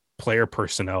new player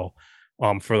personnel,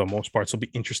 for the most part. So it'll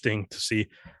be interesting to see.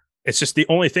 It's just the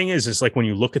only thing is like when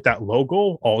you look at that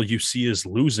logo, all you see is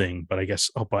losing. But I guess,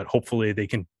 but hopefully they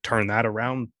can turn that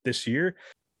around this year.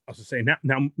 I was to say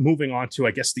now moving on to,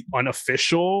 I guess, the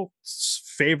unofficial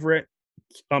favorite,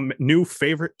 new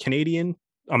favorite Canadian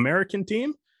American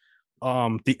team.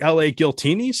 The LA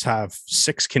Giltinis have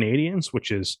 6 Canadians,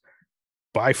 which is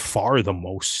by far the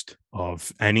most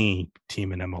of any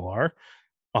team in MLR.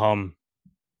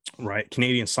 Right,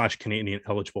 Canadian/Canadian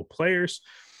eligible players.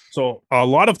 So a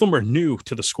lot of them are new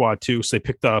to the squad too. So they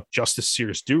picked up Justice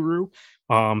Sears Duru.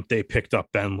 They picked up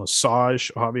Ben Lesage,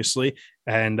 obviously,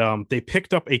 and they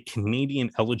picked up a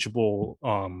Canadian eligible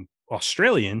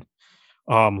Australian,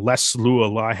 Les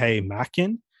Lualahe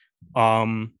Makin.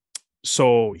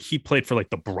 So he played for like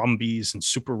the Brumbies and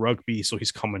Super Rugby. So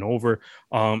he's coming over.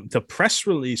 The press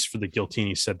release for the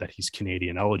Giltini said that he's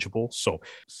Canadian eligible. So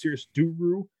Sears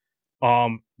Duru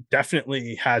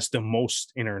definitely has the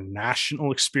most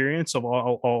international experience of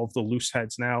all of the loose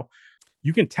heads now.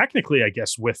 You can technically, I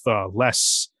guess, with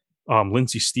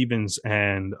Lindsay Stevens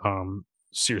and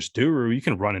Sears Duru, you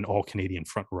can run an all Canadian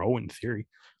front row in theory,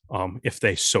 if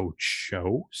they so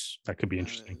chose. That could be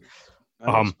interesting.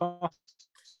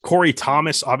 Corey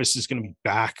Thomas obviously is going to be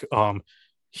back.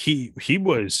 He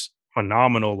was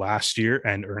phenomenal last year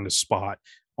and earned a spot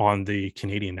on the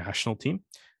Canadian national team.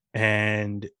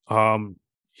 And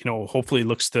hopefully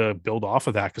looks to build off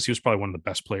of that, because he was probably one of the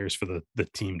best players for the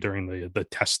team during the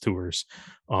test tours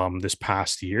this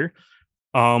past year.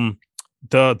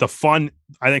 The fun,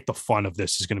 I think the fun of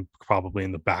this is going to probably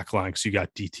in the back line, because you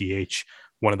got DTH,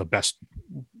 one of the best,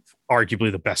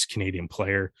 arguably the best Canadian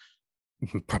player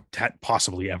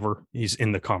possibly ever. He's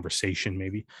in the conversation,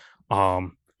 maybe.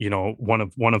 One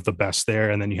of the best there.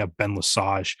 And then you have Ben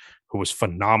Lesage, who was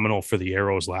phenomenal for the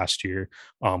Arrows last year.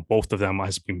 Both of them,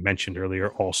 as we mentioned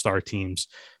earlier, all-star teams.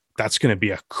 That's going to be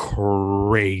a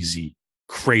crazy,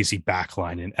 crazy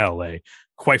backline in LA.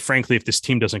 Quite frankly, if this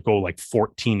team doesn't go like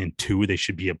 14-2, they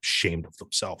should be ashamed of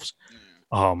themselves.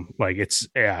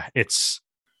 It's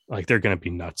like they're going to be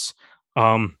nuts.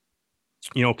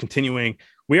 Continuing,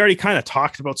 we already kind of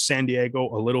talked about San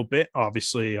Diego a little bit.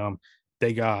 Obviously,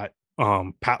 they got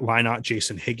Pat Lynott,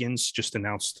 Jason Higgins just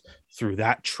announced through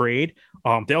that trade.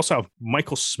 They also have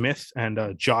Michael Smith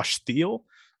and Josh Thiel.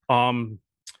 So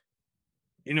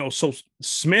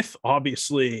Smith,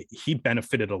 obviously, he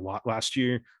benefited a lot last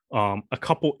year. A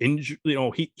couple injuries,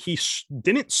 he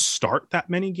didn't start that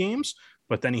many games,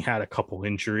 but then he had a couple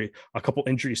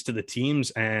injuries to the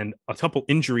teams, and a couple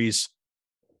injuries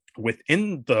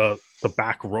within the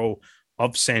back row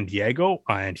of San Diego,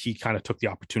 and he kind of took the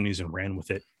opportunities and ran with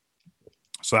it.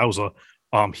 So that was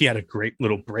he had a great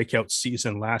little breakout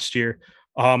season last year.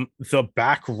 The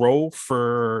back row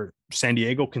for San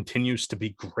Diego continues to be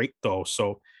great though.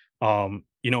 So,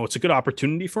 it's a good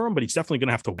opportunity for him, but he's definitely going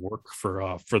to have to work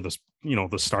for this,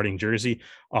 the starting jersey.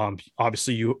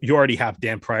 Obviously you already have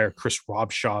Dan Pryor, Chris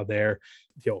Robshaw there.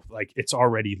 Like it's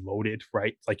already loaded,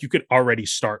 right? Like you could already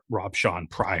start Robshaw and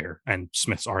Pryor, and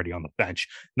Smith's already on the bench,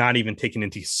 not even taking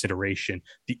into consideration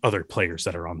the other players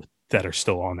that are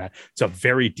still on that. It's a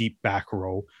very deep back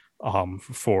row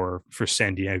for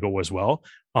San Diego as well.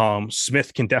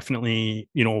 Smith can definitely,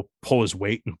 pull his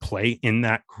weight and play in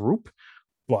that group,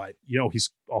 but he's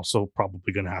also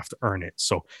probably going to have to earn it.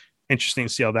 So interesting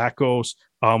to see how that goes.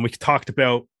 We talked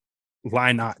about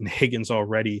Lynott and Higgins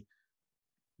already.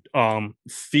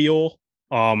 Thiel,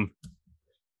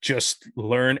 just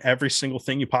learn every single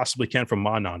thing you possibly can from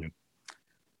Ma Nanu.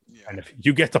 Yeah. And if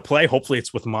you get to play, hopefully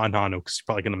it's with Ma Nanu, because he's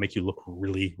probably going to make you look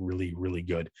really, really, really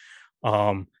good.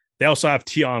 They also have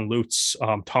Tion Lutz,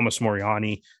 Thomas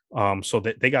Moriani. So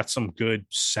they got some good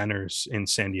centers in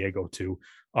San Diego too.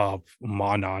 Ma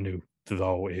Nanu,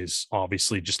 though, is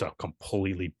obviously just a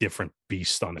completely different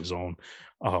beast on his own.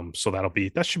 So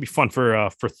that should be fun for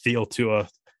Thiel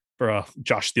for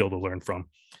Josh Thiel to learn from.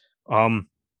 And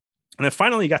then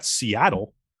finally you got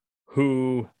Seattle,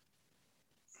 who,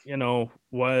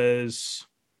 was,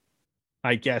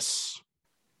 I guess,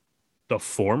 the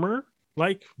former,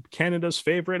 like, Canada's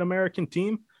favorite American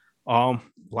team.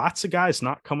 Lots of guys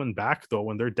not coming back, though,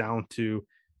 when they're down to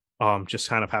just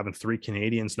kind of having 3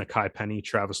 Canadians, Nakai Penny,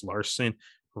 Travis Larson,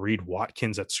 Reed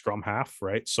Watkins at scrum half,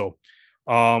 right? So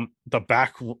so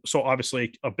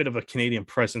obviously a bit of a Canadian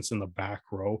presence in the back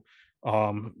row.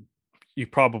 You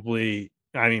probably,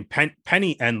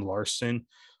 Penny and Larson.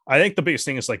 I think the biggest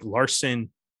thing is like Larson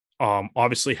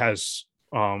obviously has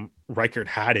Reichert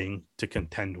Hadding to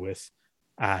contend with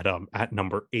at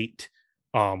number 8.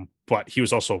 But he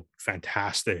was also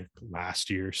fantastic last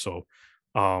year. So,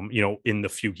 in the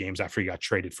few games after he got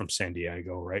traded from San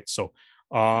Diego, right? So,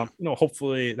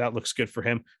 hopefully that looks good for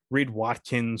him. Reed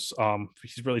Watkins,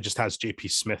 he really just has JP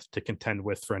Smith to contend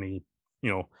with for any,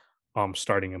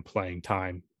 starting and playing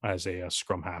time as a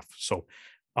scrum half. So,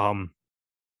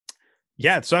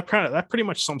 yeah, so that pretty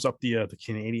much sums up the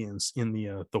Canadians in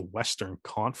the Western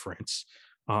Conference.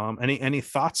 Any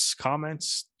thoughts,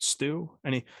 comments, Stu?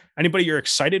 Anybody you're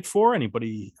excited for?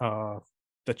 Anybody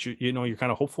that you're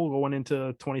kind of hopeful going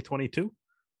into 2022?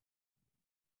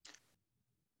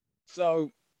 So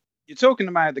you're talking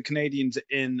about the Canadians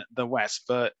in the West,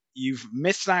 but you've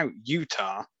missed out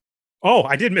Utah. Oh,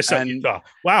 I did miss out Utah.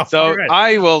 Wow. So right.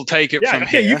 I will take it from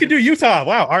here. You can do Utah.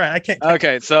 Wow. All right. I can't.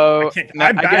 Okay. So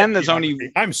again, there's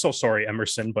only. I'm so sorry,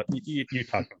 Emerson, but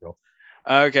Utah can go.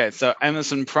 Okay. So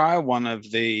Emerson Pryor, one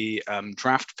of the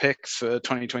draft picks for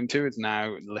 2022, is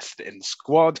now listed in the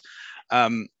squad.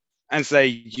 And say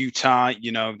Utah,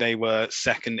 they were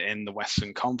second in the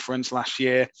Western Conference last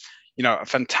year. A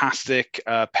fantastic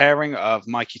pairing of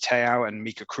Mikey Te'o and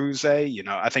Mika Kruse.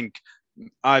 I think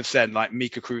I've said like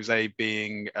Mika Kruse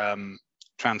being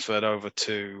transferred over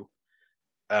to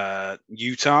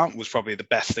Utah was probably the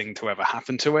best thing to ever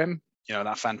happen to him.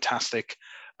 That fantastic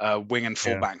wing and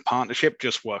fullback partnership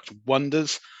just worked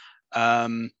wonders. We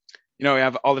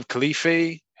have Olive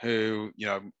Khalifi, who,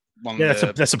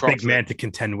 that's a big man to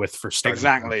contend with for starting.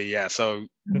 Exactly. Yeah. So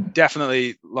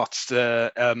definitely lots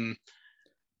to.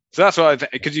 So that's what I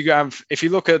think, because you have, if you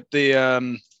look at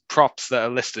the props that are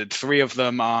listed, 3 of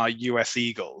them are US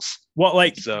Eagles. Well,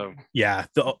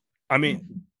 the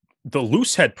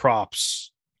loose head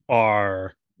props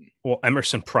are,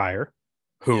 Emerson Pryor,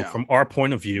 who from our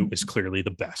point of view is clearly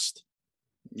the best,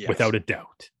 without a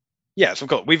doubt. Yes, of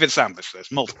course. We've established this.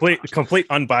 Complete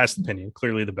unbiased opinion.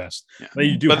 Clearly the best.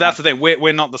 Yeah. But that's the thing.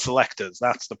 We're not the selectors.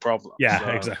 That's the problem. Yeah,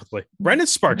 exactly. Brendan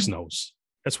Sparks knows.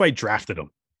 That's why he drafted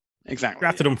him. Exactly.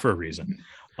 Drafted him for a reason.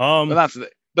 But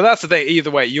that's the thing.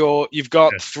 Either way, you've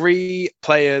got 3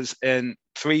 players and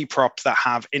 3 props that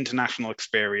have international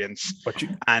experience,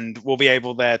 and will be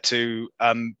able there to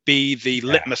be the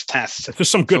litmus test. There's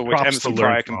some good props Emerson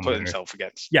Pryor can put himself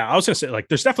against. Yeah, I was going to say,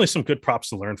 there's definitely some good props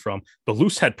to learn from. The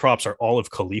loose head props are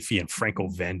Olive Khalifi and Franco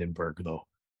Vandenberg, though.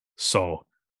 So,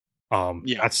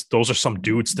 those are some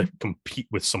dudes to compete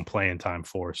with some playing time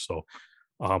for. So,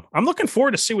 I'm looking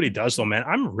forward to see what he does, though, man.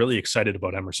 I'm really excited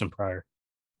about Emerson Pryor.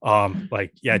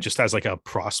 Just as like a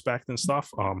prospect and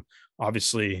stuff.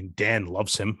 Obviously Dan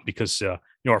loves him because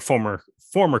our former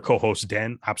co-host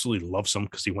Dan absolutely loves him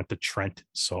because he went to Trent.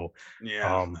 So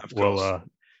all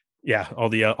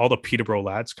the Peterborough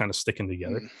lads kind of sticking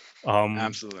together.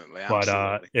 Absolutely.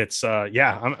 But it's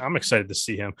I'm excited to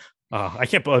see him. I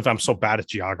can't believe I'm so bad at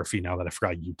geography now that I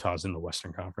forgot Utah's in the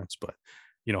Western Conference. But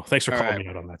thanks for calling me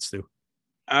out on that, Stu.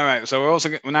 All right, so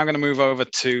we're now going to move over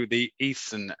to the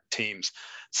Eastern teams.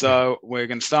 So we're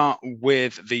going to start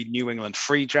with the New England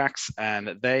Free Jacks,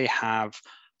 and they have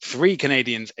 3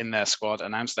 Canadians in their squad.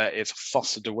 Announced there is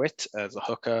Foster DeWitt as a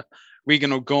hooker,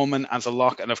 Regan O'Gorman as a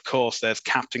lock, and of course there's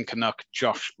Captain Canuck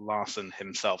Josh Larson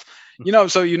himself.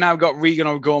 So you now got Regan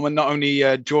O'Gorman not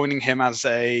only joining him as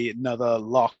another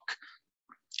lock,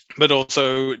 but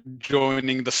also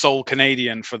joining the sole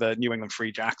Canadian for the New England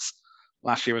Free Jacks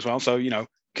last year as well. So,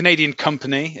 Canadian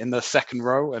company in the second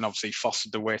row, and obviously Foster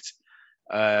DeWitt,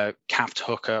 capped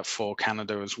hooker for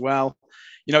Canada as well.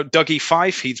 Dougie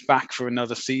Fife, he's back for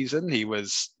another season. He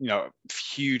was, a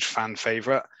huge fan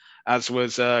favorite, as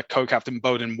was co-captain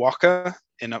Bowden Walker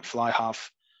in up fly half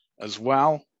as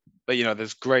well. But,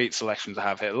 there's great selections to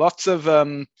have here. Lots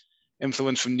of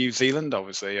influence from New Zealand.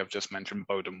 Obviously, I've just mentioned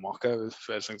Bowden Walker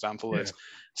as an example. There's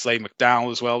Slade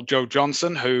McDowell as well. Joe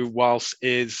Johnson, who whilst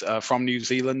is from New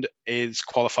Zealand, is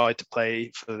qualified to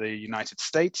play for the United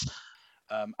States.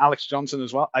 Alex Johnson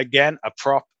as well. Again, a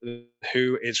prop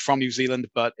who is from New Zealand,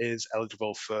 but is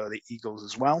eligible for the Eagles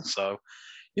as well. So,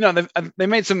 they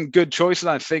made some good choices.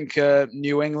 I think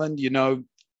New England,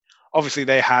 obviously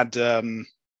they had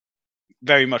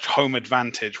very much home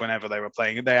advantage whenever they were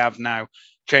playing. They have now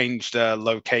changed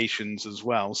locations as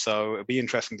well, so it'll be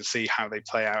interesting to see how they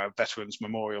play out at Veterans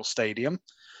Memorial Stadium.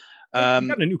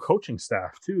 Got a new coaching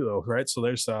staff too, though, right? So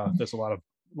there's a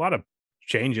lot of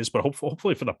changes, but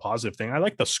hopefully for the positive thing. I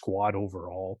like the squad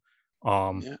overall.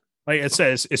 Like it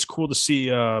says, it's cool to see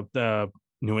the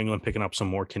New England picking up some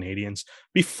more Canadians.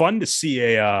 Be fun to see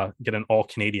get an all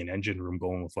Canadian engine room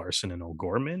going with Larson and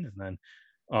O'Gorman, and then.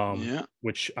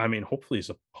 Which hopefully is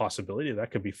a possibility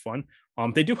that could be fun.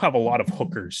 They do have a lot of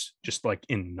hookers, just like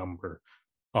in number.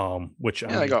 Which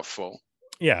Yeah, they got full.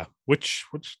 yeah, which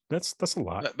that's a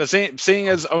lot. But seeing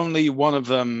as only one of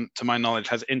them, to my knowledge,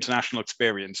 has international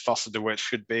experience, Foster DeWitt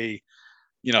should be,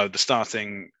 the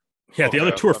starting Yeah, the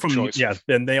other hooker two are of from choice.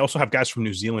 then they also have guys from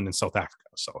New Zealand and South Africa.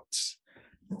 So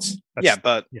yeah,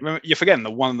 but you're forgetting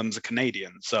that one of them's a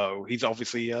Canadian, so he's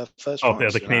obviously first choice. Yeah,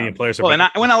 the Canadian players are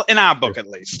in our book at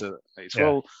least. Yeah.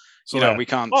 Well, so we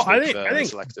can't. Well, I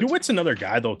think DeWitt's another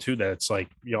guy though too that's like,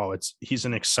 he's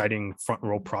an exciting front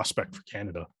row prospect for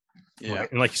Canada. Yeah,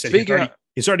 right? And like you said,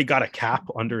 he's already got a cap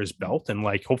under his belt, and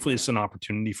like hopefully it's an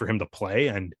opportunity for him to play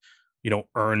and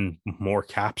earn more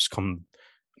caps come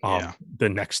the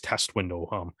next test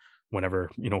window.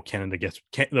 Whenever Canada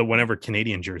whenever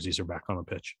Canadian jerseys are back on the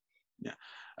pitch. Yeah.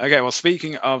 Okay. Well,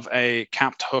 speaking of a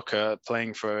capped hooker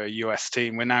playing for a US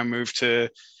team, we now move to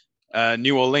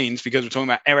New Orleans because we're talking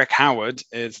about Eric Howard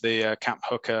is the capped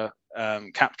hooker,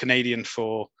 capped Canadian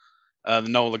for the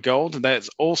NOLA Gold. There's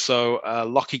also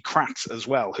Lockie Kratz as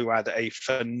well, who had a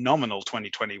phenomenal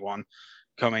 2021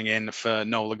 coming in for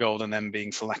NOLA Gold and then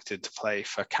being selected to play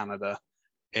for Canada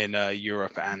in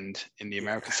Europe and in the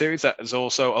American Series. There's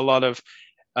also a lot of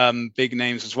big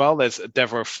names as well. There's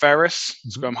Devereaux Ferris,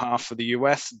 scrum half for the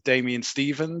US, Damian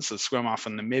Stevens, a scrum half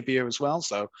from Namibia as well.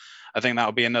 So I think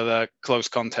that'll be another close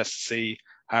contest to see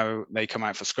how they come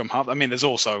out for scrum half. I mean, there's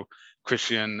also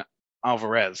Christian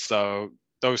Alvarez. So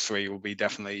those three will be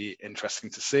definitely interesting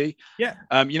to see. Yeah.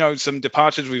 Some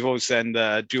departures. We've always said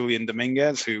Julian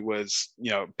Dominguez, who was,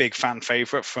 big fan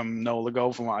favorite from NOLA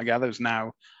Gold, from what I gather, is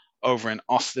now over in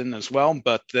Austin as well.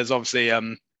 But there's obviously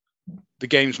the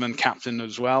gamesman captain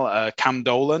as well, Cam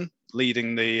Dolan,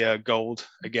 leading the Gold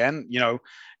again.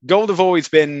 Gold have always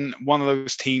been one of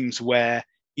those teams where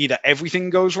either everything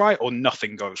goes right or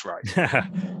nothing goes right.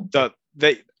 So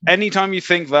anytime you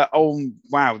think that, oh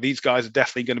wow, these guys are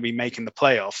definitely going to be making the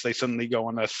playoffs, they suddenly go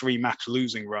on a 3-match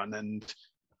losing run and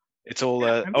it's all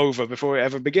over before it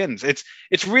ever begins.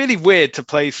 It's really weird to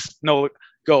place NOLA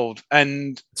Gold,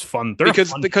 and it's fun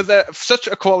because they're such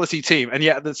a quality team, and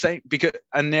yet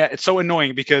it's so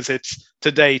annoying because it's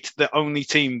to date the only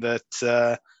team that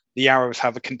the Arrows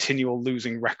have a continual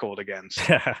losing record against.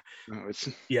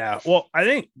 Yeah, well, I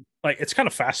think like it's kind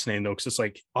of fascinating though, because it's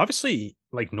like obviously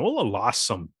like NOLA lost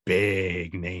some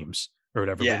big names or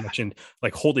whatever. Yeah. We mentioned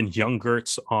like Holden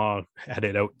Younggerts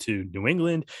headed out to New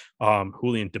England.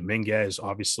 Julian Dominguez,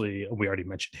 obviously, we already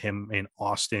mentioned him in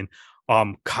Austin.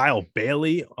 Kyle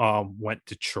Bailey went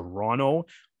to Toronto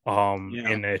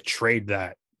in a trade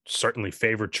that certainly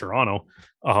favored Toronto.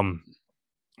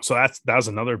 So that was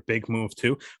another big move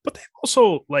too. But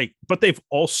they've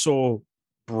also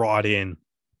brought in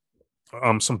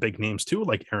some big names too,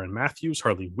 like Aaron Matthews,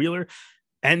 Harley Wheeler,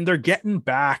 and they're getting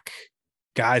back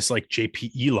guys like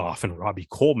JP Eloff and Robbie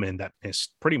Coleman that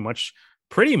missed pretty much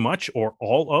or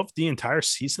all of the entire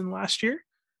season last year.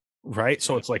 Right.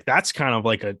 So it's like that's kind of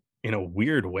like in a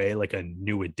weird way, like a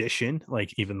new addition,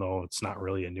 like even though it's not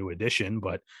really a new addition,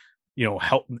 but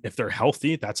if they're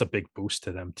healthy, that's a big boost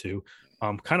to them too.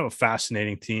 Kind of a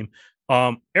fascinating team.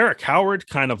 Eric Howard,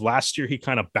 kind of last year, he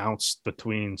kind of bounced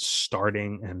between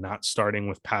starting and not starting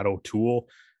with Pat O'Toole.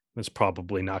 That's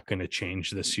probably not going to change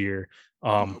this year.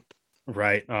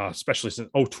 Right. Especially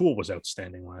since O'Toole was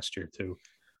outstanding last year too.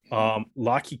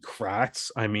 Lockie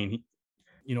Kratz, I mean,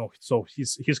 so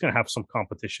he's going to have some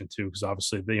competition too, because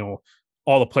obviously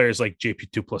all the players like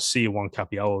JP Duplessis, Juan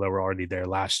Capiello that were already there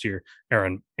last year,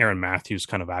 Aaron Matthews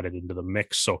kind of added into the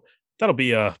mix. So that'll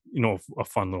be a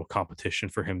fun little competition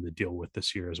for him to deal with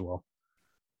this year as well.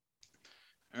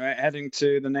 All right, heading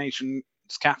to the nation's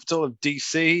capital of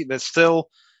DC. There's still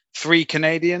 3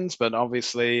 Canadians, but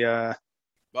obviously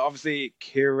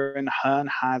Kieran Hearn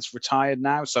has retired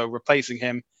now, so replacing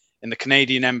him in the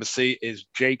Canadian embassy is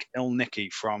Jake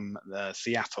Ilnicki from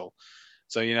Seattle.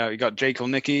 So, you got Jake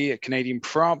Ilnicki, a Canadian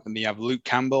prop, and you have Luke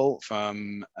Campbell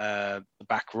from the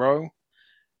back row.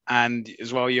 And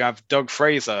as well, you have Doug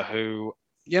Fraser, who,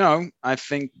 I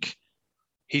think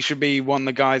he should be one of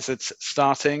the guys that's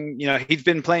starting. He's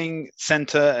been playing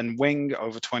center and wing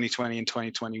over 2020 and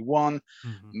 2021,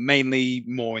 mainly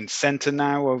more in center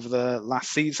now over the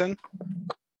last season.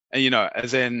 And,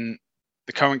 as in,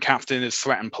 the current captain is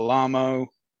Threaten Palamo,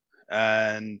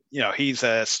 and he's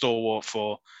a stalwart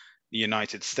for the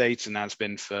United States and has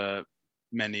been for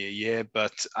many a year.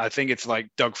 But I think it's like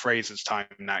Doug Fraser's time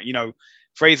now.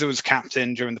 Fraser was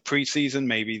captain during the preseason.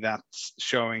 Maybe that's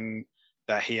showing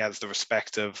that he has the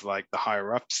respect of like the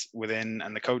higher ups within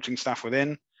and the coaching staff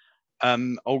within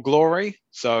Old Glory.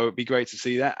 So it'd be great to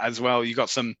see that as well. You got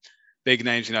some big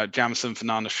names, Jamison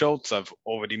Fernando Schultz. I've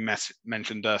already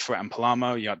mentioned Threaten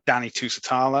Palamo. You got Danny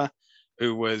Tusitala,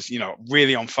 who was,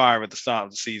 really on fire at the start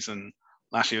of the season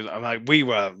last year. Like, we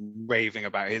were raving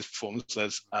about his performance.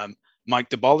 There's Mike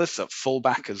DeBollis at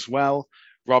fullback as well,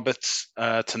 Robert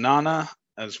Tanana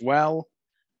as well.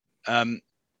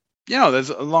 There's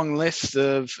a long list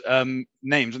of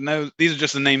names, and these are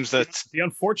just the names that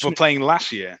were playing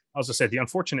last year. I was going to say, the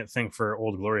unfortunate thing for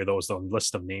Old Glory, though, is the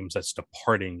list of names that's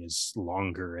departing is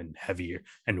longer and heavier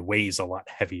and weighs a lot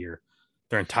heavier.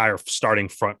 Their entire starting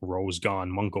front row is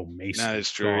gone. Mungo Mason. That is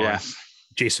true, gone. Yes.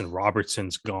 Jason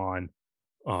Robertson's gone.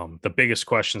 The biggest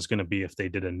question is going to be if they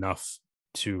did enough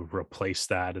to replace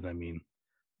that. And I mean,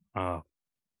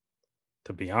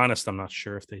 to be honest, I'm not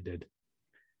sure if they did.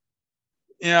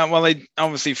 Yeah, well, they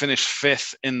obviously finished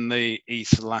 5th in the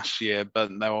East last year, but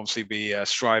they'll obviously be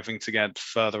striving to get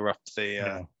further up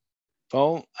the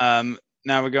poll. Now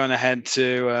we're going ahead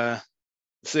to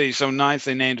see. So 9th,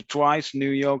 they named it twice, New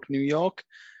York,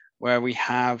 where we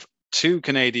have 2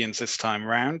 Canadians this time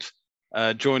around.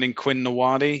 Joining Quinn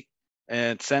Nawadi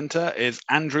at center is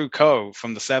Andrew Coe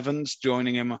from the Sevens,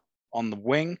 joining him on the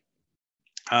wing.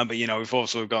 But, we've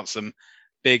also got some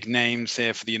big names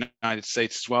here for the United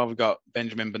States as well. We've got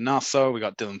Benjamin Bonasso, we've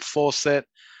got Dylan Fawcett,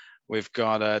 we've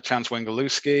got Chance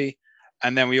Wengalewski,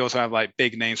 and then we also have like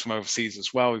big names from overseas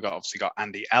as well. We've got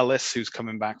Andy Ellis, who's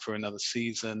coming back for another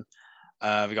season.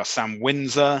 We've got Sam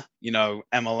Windsor,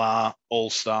 MLR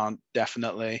All-Star,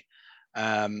 definitely.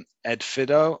 Ed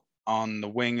Fido on the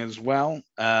wing as well.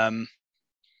 And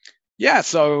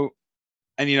there's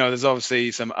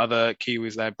obviously some other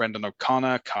Kiwis there, Brendan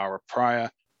O'Connor, Cara Pryor.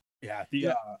 Yeah,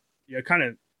 kind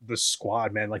of the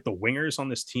squad, man. Like the wingers on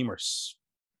this team are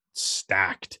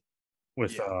stacked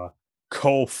with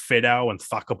Ko Fidow and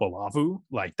Thakabalavu.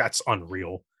 Like that's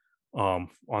unreal. On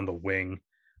the wing,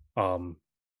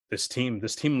 this team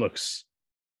looks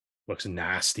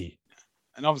nasty.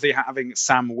 And obviously having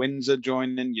Sam Windsor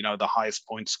joining, the highest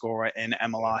point scorer in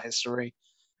MLR history.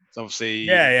 It's obviously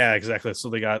exactly.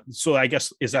 So I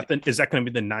guess is that going to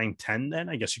be the 9-10 then?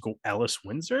 I guess you go Ellis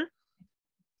Windsor.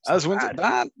 As Windsor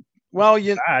bad? Well,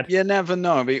 you never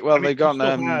know. They got.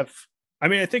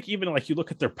 I think even like you look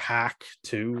at their pack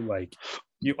too. Like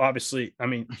you obviously,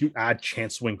 you add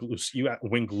Chance Wengalewski, you add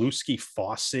Wengalewski,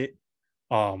 Fawcett,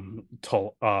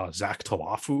 Zach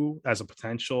Talafu as a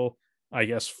potential, I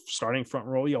guess, starting front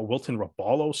row. Wilton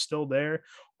Rabalo's still there.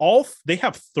 They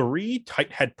have 3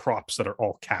 tight head props that are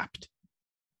all capped.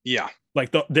 Yeah,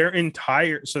 like their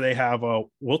entire. So they have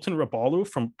Wilton Rabalo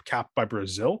from capped by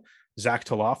Brazil. Zach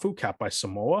Talafu, capped by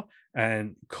Samoa,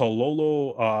 and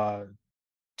Kololo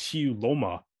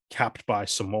Tiuloma, capped by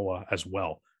Samoa as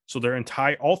well. So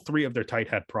all 3 of their tight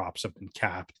head props have been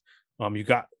capped. You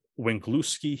got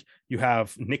Wengalewski, you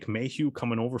have Nick Mayhew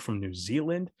coming over from New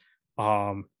Zealand.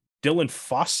 Dylan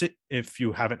Fawcett, if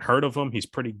you haven't heard of him, he's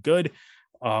pretty good.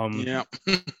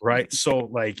 Right.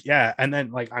 So and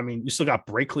then you still got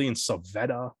Brakely and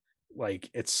Savetta.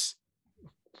 It's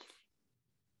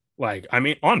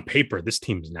on paper, this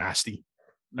team's nasty.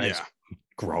 It's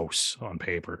gross on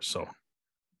paper. So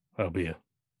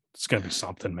it's gonna be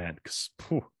something, man.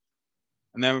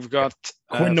 And then we've got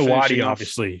Quinn Nawadi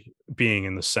obviously being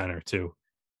in the center too.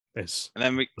 And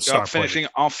then we got finishing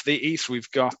off the East, we've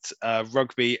got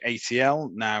Rugby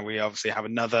ATL. Now we obviously have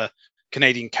another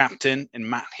Canadian captain in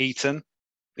Matt Heaton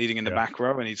leading in the back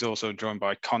row, and he's also joined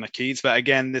by Connor Keys. But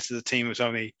again, this is a team with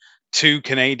only 2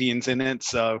 Canadians in it,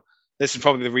 so this is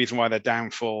probably the reason why they're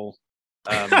downfall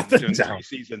during the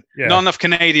season. Not enough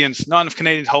Canadians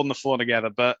holding the floor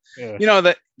together. But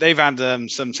that they've had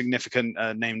some significant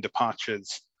name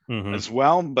departures as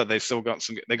well. But they've still got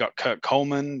some. They got Kurt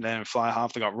Coleman, then in fly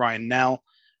half. They got Ryan Nell,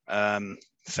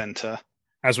 center.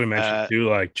 As we mentioned,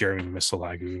 like Jeremy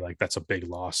Misalagu, that's a big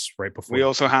loss right before. We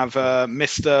also have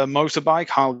Mr. Motorbike,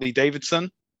 Harley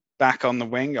Davidson, back on the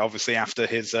wing, obviously after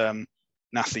his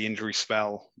nasty injury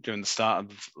spell during the start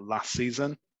of last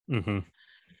season.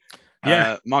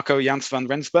 Marco Jans van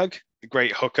Rensburg, the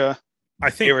great hooker, I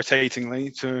think,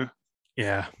 irritatingly to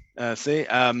see.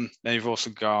 Then you've also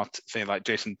got things like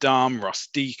Jason Dahm, Ross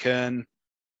Deacon,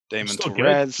 Damon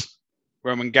Torres,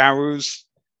 Roman Garus.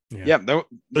 They're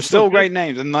still great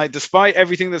names. And despite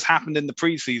everything that's happened in the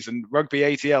preseason, Rugby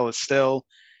ATL is still,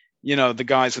 the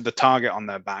guys with the target on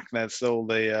their back. They're still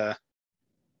the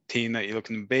team that you're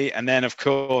looking to beat. And then, of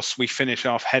course, we finish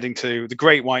off heading to the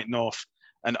Great White North.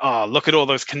 And look at all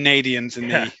those Canadians in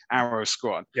the Arrow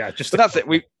squad. But that's it.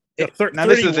 Now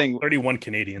this is the thing. 31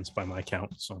 Canadians by my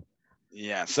count. So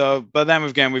but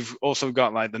then we've also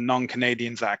got the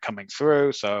non-Canadians that are coming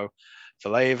through. So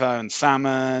Faleva and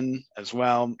Salmon as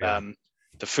well.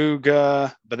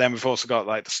 Defuga, but then we've also got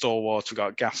the stalwarts. We've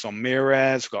got Gaston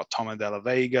Mires, we've got Toma de la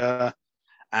Vega,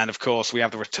 And of course, we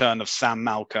have the return of Sam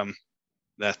Malcolm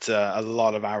that a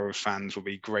lot of Arrows fans will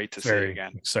be great to see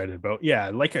again. Excited about. Yeah,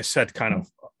 like I said, kind of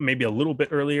maybe a little bit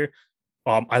earlier.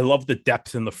 I love the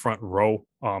depth in the front row,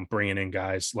 bringing in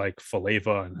guys like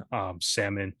Faleva and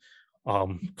Salmon, a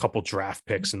couple draft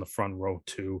picks in the front row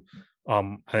too.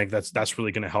 I think that's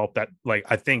really going to help. That like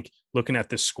I think looking at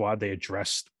this squad, they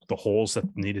addressed the holes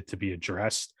that needed to be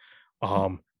addressed.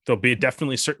 There'll be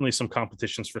certainly some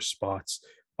competitions for spots.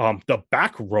 The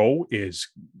back row is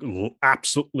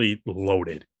absolutely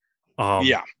loaded.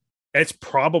 Yeah. It's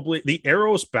probably the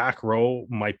Arrows back row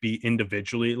might be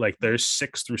individually like there's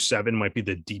 6 through 7 might be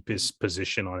the deepest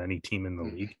position on any team in the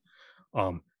league,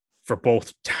 for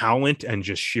both talent and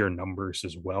just sheer numbers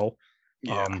as well.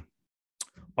 Yeah.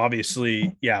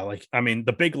 Obviously, yeah, like I mean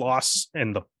the big loss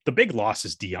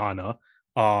is Diana,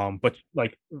 but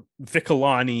like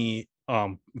Vicolani,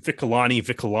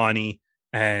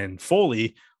 and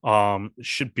Foley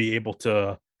should be able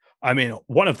to. I mean,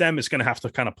 one of them is going to have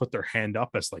to kind of put their hand up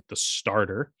as like the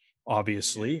starter,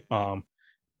 obviously.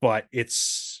 But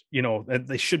it's,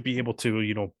 they should be able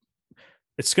to,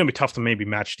 it's going to be tough to maybe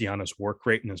match Diana's work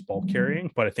rate and his ball carrying,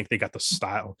 but I think they got the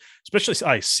style, especially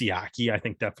Siaki. I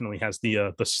think definitely has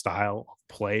the style of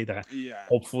play that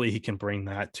hopefully he can bring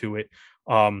that to it.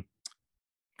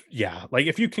 Yeah, like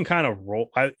if you can kind of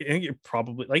roll, I think you're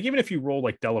probably like even if you roll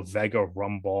like Della Vega,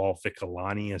 Rumball,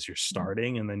 Vicolani as you're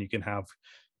starting, and then you can have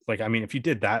like, I mean, if you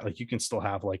did that, like you can still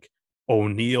have like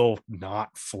O'Neill,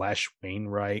 not Flesh,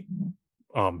 Wainwright,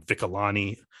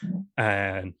 Vicolani,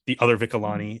 and the other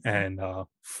Vicolani and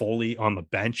Foley on the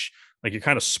bench. Like you're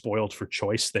kind of spoiled for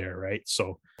choice there, right?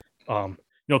 So,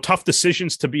 tough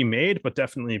decisions to be made, but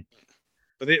definitely.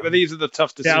 But these are the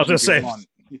tough decisions. Yeah, I was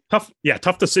gonna say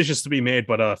tough decisions to be made.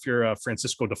 But if you're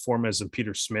Francisco Deformes and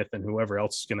Peter Smith and whoever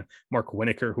else is gonna, Mark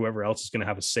Winokur, whoever else is gonna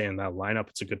have a say in that lineup,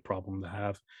 it's a good problem to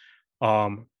have.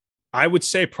 I would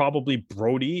say probably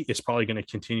Brody is probably going to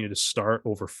continue to start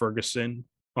over Ferguson.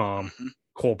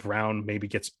 Cole Brown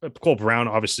Cole Brown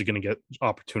obviously going to get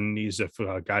opportunities if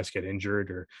guys get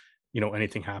injured or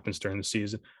anything happens during the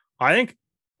season. I think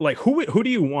like who do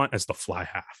you want as the fly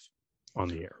half on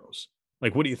the Arrows?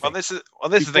 Like what do you think? This is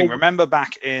the thing. Remember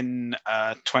back in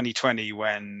 2020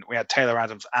 when we had Taylor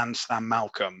Adams and Sam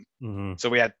Malcolm. Mm-hmm. So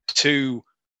we had two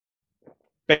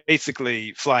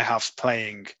basically fly halves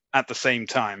playing at the same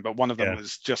time, but one of them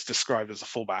was just described as a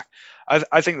fullback.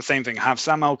 I think the same thing. Have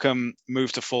Sam Malcolm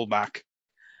move to fullback,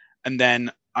 and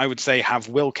then I would say have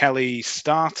Will Kelly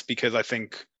start because I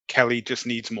think Kelly just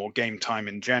needs more game time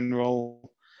in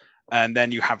general. And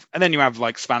then you have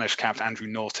like Spanish capped Andrew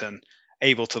Norton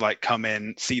able to like come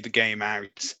in, see the game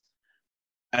out,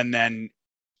 and then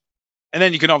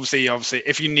you can obviously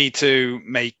if you need to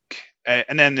make.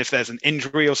 And then if there's an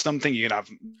injury or something, you can have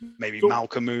maybe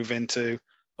Malcolm move into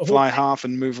fly half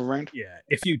and move around. Yeah,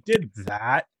 if you did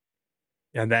that,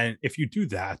 and then if you do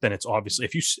that, then it's obviously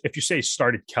if you say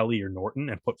started Kelly or Norton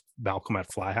and put Malcolm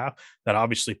at fly half, that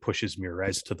obviously pushes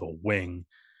Mirez to the wing.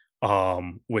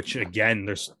 Which again,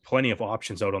 there's plenty of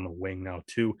options out on the wing now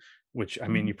too. Which I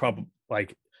mean, you probably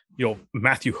like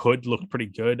Matthew Hood looked pretty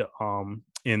good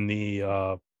in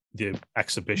the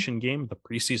exhibition game, the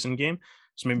preseason game.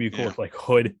 So maybe you go with like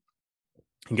Hood.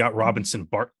 You got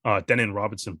Denon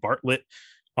Robinson Bartlett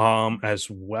as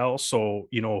well. So,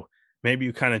 maybe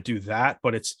you kind of do that.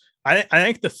 But I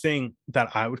think the thing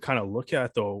that I would kind of look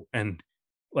at though, and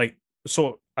like,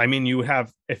 so, I mean, you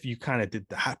have, if you kind of did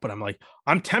that, but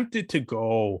I'm tempted to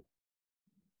go.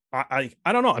 I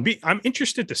don't know. I'm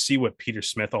interested to see what Peter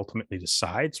Smith ultimately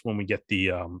decides when we get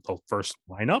the first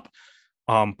lineup.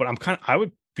 But I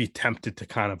would be tempted to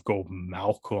kind of go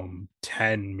Malcolm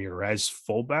 10 Mirez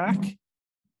fullback,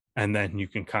 and then you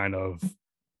can kind of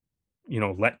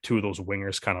let two of those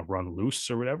wingers kind of run loose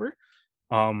or whatever.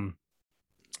 I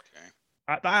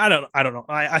don't know.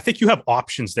 I think you have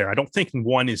options there. I don't think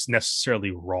one is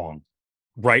necessarily wrong,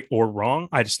 right or wrong.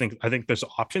 I think there's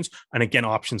options, and again,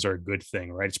 options are a good thing,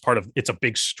 right? It's a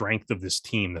big strength of this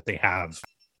team that they have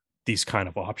these kind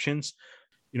of options.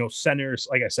 Centers,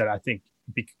 like I said, I think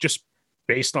just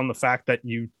based on the fact that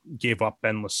you gave up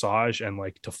Ben Lesage and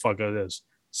like Tafuga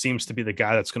seems to be the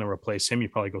guy that's going to replace him, you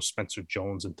probably go Spencer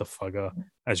Jones and Tafuga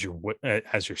as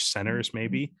your centers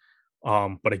maybe.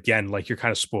 But again, like you're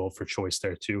kind of spoiled for choice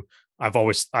there too.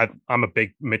 I'm a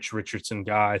big Mitch Richardson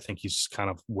guy. I think he's kind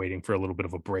of waiting for a little bit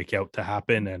of a breakout to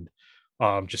happen. And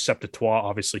Giuseppe Detroit,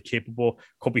 obviously capable.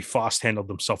 Kobe Fost handled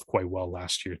himself quite well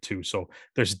last year too. So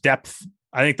there's depth.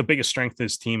 I think the biggest strength of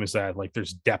this team is that like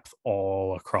there's depth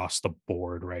all across the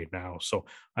board right now. So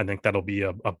I think that'll be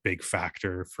a big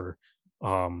factor for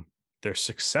their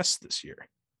success this year.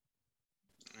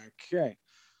 Okay.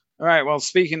 All right. Well,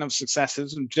 speaking of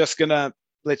successes, I'm just gonna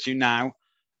let you now.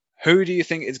 Who do you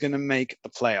think is going to make the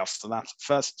playoffs? So that's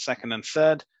first, second, and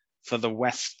third for the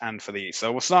West and for the East.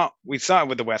 So we'll start. We started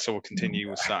with the West, so we'll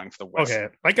continue with starting for the West. Okay,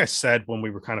 like I said when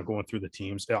we were kind of going through the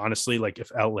teams, honestly, like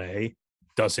if LA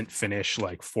doesn't finish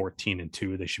like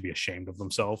 14-2, they should be ashamed of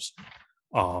themselves.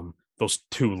 Those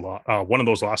one of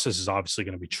those losses is obviously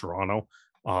going to be Toronto.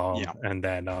 And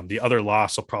then the other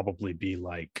loss will probably be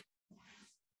like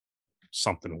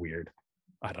something weird.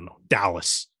 I don't know,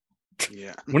 Dallas.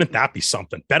 Yeah, wouldn't that be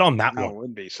something? Bet on that one. It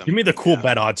would be something. Give me the cool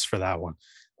bet odds for that one.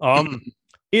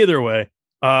 Either way,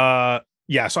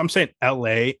 yeah. So I'm saying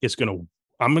LA is gonna.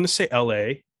 I'm gonna say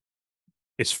LA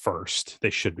is first.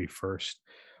 They should be first.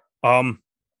 The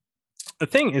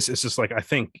thing is, it's just like I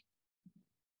think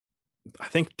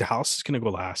Dallas is gonna go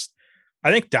last.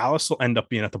 I think Dallas will end up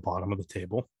being at the bottom of the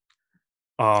table.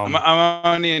 I'm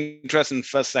only interested in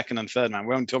first, second, and third, man.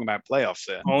 We're only talking about playoffs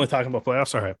here. Only talking about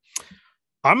playoffs. All right.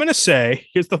 I'm gonna say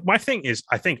my thing is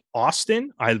I think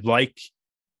Austin.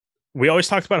 We always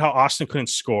talked about how Austin couldn't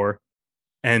score,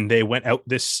 and they went out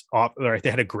this off. Right, they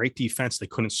had a great defense. They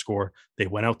couldn't score. They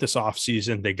went out this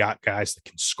offseason. They got guys that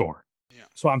can score. Yeah.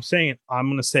 So I'm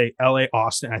gonna say LA,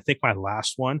 Austin. I think my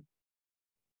last one.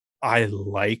 I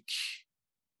like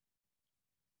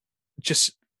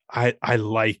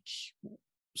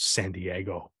San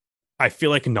Diego. I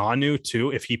feel like Nanu too.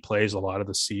 If he plays a lot of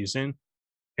the season.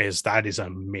 That is a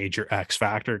major X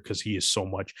factor because he is so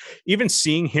much. Even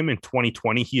seeing him in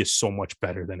 2020, he is so much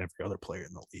better than every other player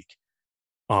in the league.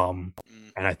 And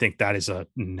I think that is a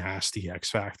nasty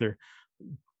X factor.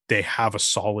 They have a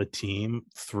solid team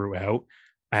throughout,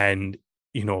 and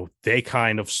they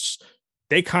kind of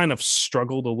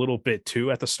struggled a little bit too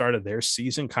at the start of their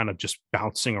season, kind of just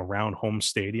bouncing around home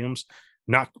stadiums.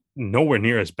 Nowhere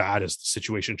near as bad as the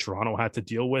situation Toronto had to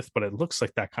deal with, but it looks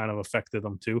like that kind of affected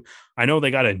them too. I know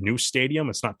they got a new stadium.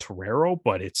 It's not Torero,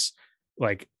 but it's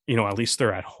like, at least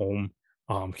they're at home,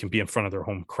 can be in front of their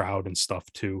home crowd and stuff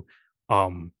too. I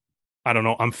don't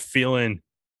know. I'm feeling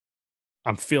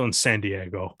San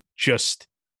Diego. Just,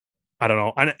 I don't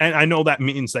know. And I know that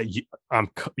means that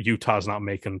Utah's not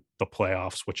making the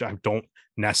playoffs, which I don't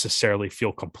necessarily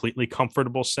feel completely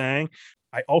comfortable saying.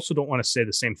 I also don't want to say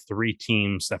the same three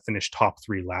teams that finished top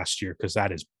three last year because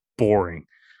that is boring.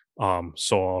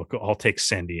 So I'll take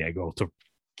San Diego to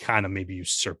kind of maybe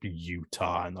usurp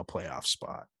Utah in the playoff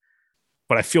spot.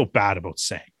 But I feel bad about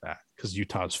saying that because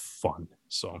Utah is fun.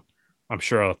 So I'm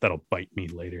sure that'll bite me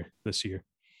later this year.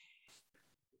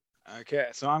 Okay,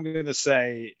 so I'm going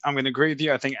to agree with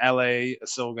you. I think LA are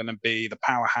still going to be the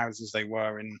powerhouses they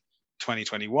were in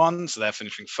 2021. So they're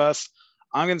finishing first.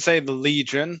 I'm going to say the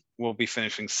Legion will be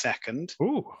finishing second.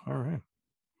 Ooh, all right.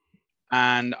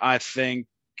 And I think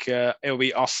it'll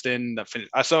be Austin that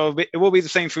finished. So it will be the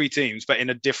same three teams, but in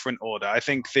a different order. I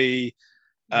think the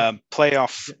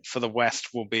playoff for the West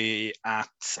will be at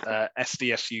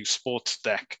SDSU Sports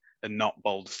Deck and not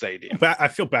Boulder Stadium. I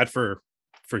feel bad for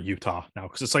Utah now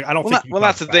because it's like I don't think. Well,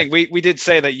 that's the thing. We did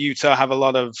say that Utah have a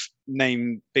lot of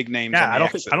big names. Yeah, I don't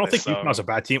think Utah's a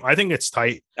bad team. I think it's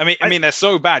tight. I mean they're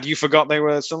so bad. You forgot they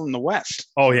were still in the West.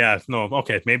 Oh yeah, no,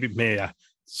 okay, maybe I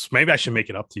should make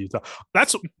it up to Utah.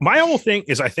 That's my whole thing.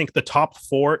 Is I think the top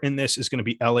four in this is going to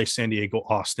be LA, San Diego,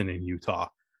 Austin, and Utah.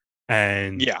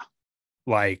 And yeah,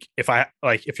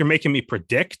 if you're making me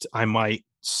predict, I might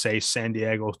say San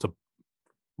Diego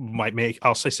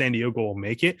I'll say San Diego will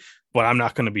make it, but I'm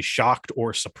not going to be shocked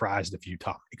or surprised if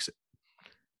Utah makes it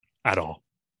at all.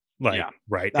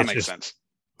 Right. That makes sense.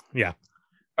 Yeah.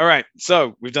 All right.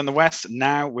 So we've done the West.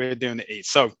 Now we're doing the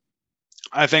East. So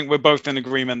I think we're both in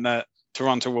agreement that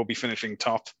Toronto will be finishing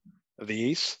top of the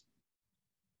East.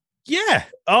 Yeah.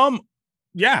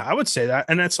 Yeah, I would say that.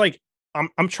 And that's like,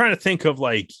 I'm trying to think of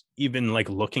even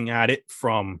looking at it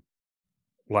from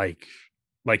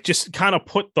just kind of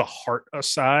put the heart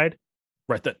aside,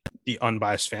 right? The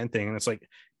unbiased fan thing. And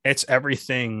it's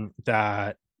everything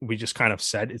that we just kind of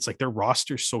said. It's like their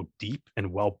roster's so deep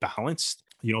and well balanced.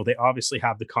 They obviously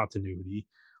have the continuity.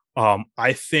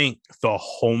 I think the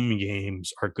home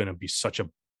games are going to be such a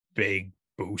big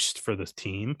boost for the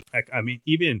team. I mean,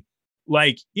 even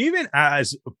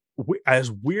as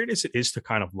weird as it is to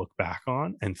kind of look back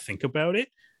on and think about it,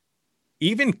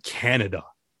 even Canada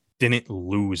didn't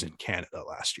lose in Canada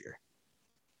last year.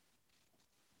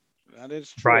 That is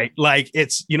true. Right.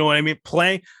 It's, what I mean?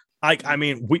 Playing,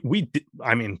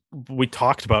 we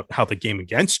talked about how the game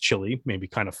against Chile maybe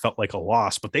kind of felt like a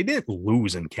loss, but they didn't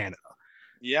lose in Canada.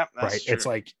 Yeah. Right. True. It's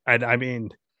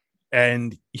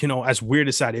as weird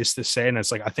as that is to say, and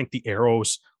it's I think the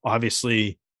Arrows,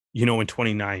 obviously, in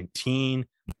 2019,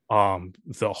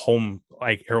 the home,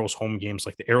 like Arrows home games,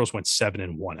 like the Arrows went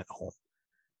 7-1 at home,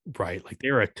 right? Like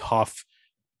they're a tough,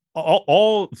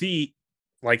 all the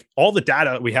all the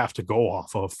data we have to go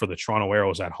off of for the Toronto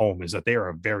Arrows at home is that they are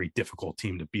a very difficult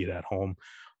team to beat at home.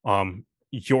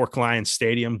 York Lions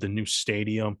Stadium, the new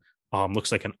stadium,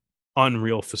 looks like an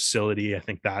unreal facility. I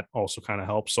think that also kind of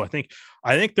helps. So I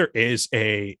think there is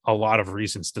a lot of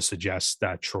reasons to suggest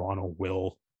that Toronto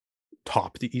will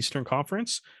top the Eastern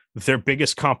Conference. Their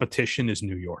biggest competition is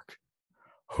New York,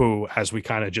 who, as we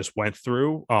kind of just went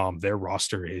through, their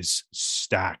roster is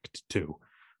stacked too.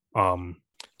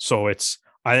 So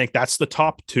I think that's the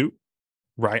top two,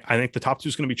 right? I think the top two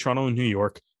is going to be Toronto and New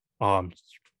York.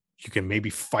 You can maybe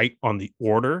fight on the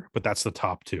order, but that's the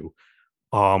top two.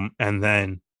 And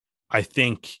then I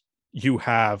think you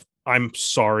have, I'm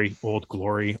sorry, Old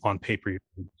Glory on paper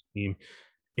team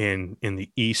in the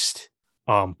East.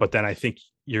 But then I think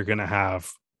you're going to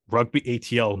have Rugby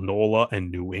ATL, NOLA,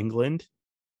 and New England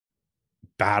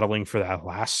battling for that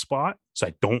last spot. So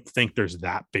I don't think there's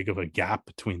that big of a gap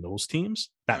between those teams.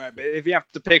 All right, but if you have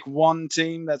to pick one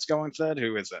team that's going third,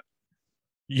 who is it?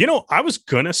 I was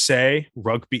gonna say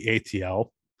Rugby ATL,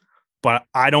 but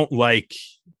I don't like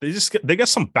they got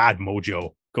some bad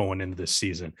mojo going into this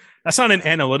season. That's not an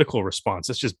analytical response.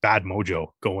 It's just bad mojo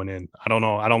going in. I don't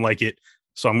know. I don't like it.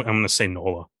 So I'm gonna say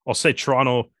NOLA. I'll say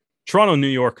Toronto, New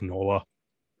York, NOLA.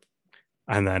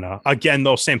 And then again,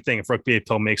 though, same thing. If Rugby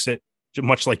ATL makes it,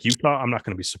 much like Utah, I'm not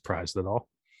going to be surprised at all.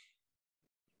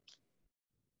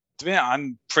 To me,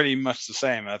 I'm pretty much the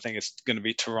same. I think it's going to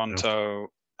be Toronto,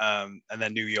 and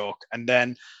then New York, and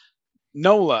then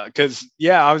NOLA. Because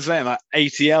I was saying like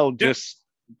ATL just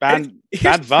bad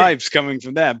vibes coming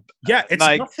from there. Yeah, it's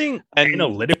like, nothing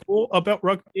analytical about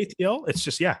Rugby ATL. It's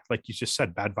just like you just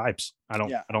said, bad vibes. I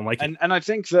don't like it. And I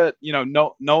think that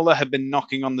NOLA had been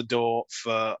knocking on the door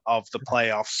of the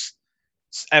playoffs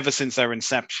ever since their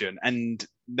inception, and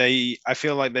I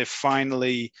feel like they've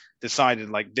finally decided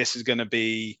like this is going to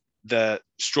be the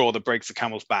straw that breaks the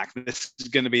camel's back. This is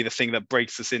going to be the thing that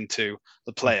breaks us into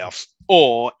the playoffs,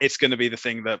 or it's going to be the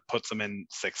thing that puts them in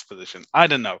sixth position. I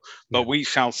don't know, but we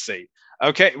shall see.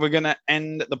 Okay, we're going to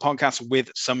end the podcast with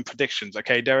some predictions.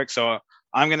 Okay, Derek, so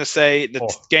I'm going to say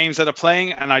the games that are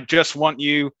playing, and I just want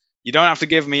you don't have to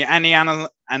give me any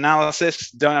analysis,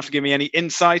 don't have to give me any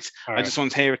insight. I just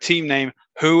want to hear a team name.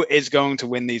 Who is going to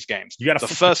win these games? So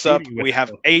first up, we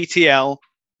have ATL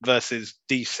versus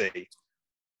DC.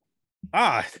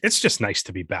 It's just nice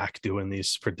to be back doing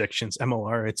these predictions.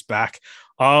 MLR, it's back.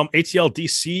 ATL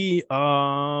DC.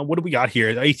 What do we got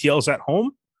here? The ATL's at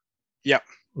home. Yep.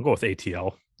 We'll go with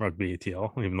ATL, Rugby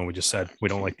ATL, even though we just said we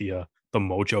don't like the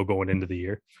mojo going into the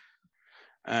year.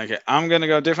 Okay, I'm going to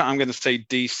go different. I'm going to say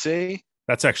DC.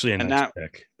 That's actually a nice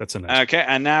pick. That's a nice pick.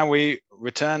 And now we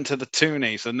return to the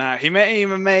Toonie. So now he may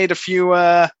even made a few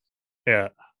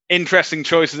interesting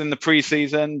choices in the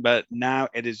preseason, but now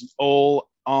it is all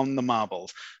on the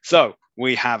marbles. So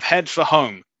we have head for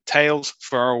home, tails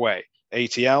for away.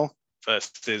 ATL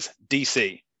versus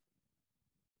DC.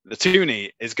 The Toonie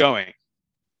is going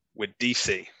with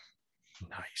DC.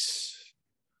 Nice.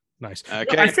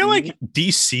 Okay. I feel like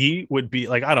DC would be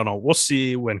like, I don't know. We'll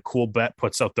see when Coolbet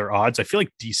puts out their odds. I feel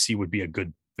like DC would be a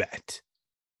good bet.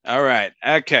 All right.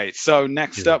 Okay. So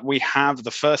next up, we have the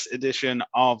first edition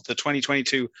of the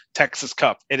 2022 Texas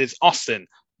Cup. It is Austin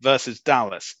versus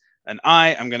Dallas. And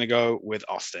I am going to go with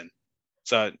Austin.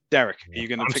 So, Derek, are you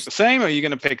going to pick the same or are you going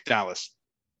to pick Dallas?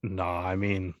 No, I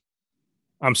mean,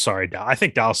 I'm sorry. I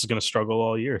think Dallas is going to struggle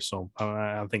all year. So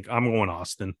I think I'm going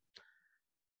Austin.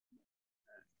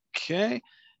 Okay.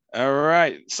 All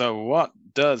right. So what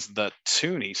does the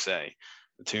Toonie say?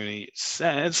 The Toonie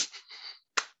says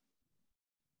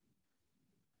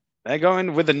they're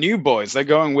going with the new boys. They're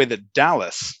going with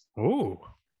Dallas. Ooh.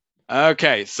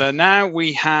 Okay. So now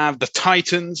we have the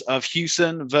Titans of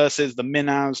Houston versus the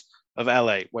Minnows of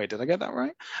LA. Wait, did I get that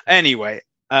right? Anyway,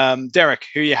 Derek,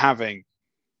 who are you having?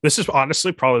 This is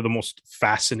honestly probably the most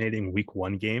fascinating week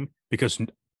one game because,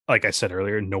 like I said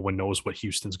earlier, no one knows what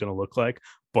Houston's going to look like.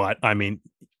 But I mean,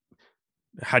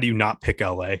 how do you not pick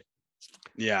LA?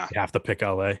 Yeah, you have to pick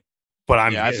LA. But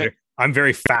I'm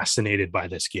very fascinated by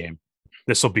this game.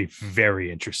 This will be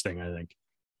very interesting, I think.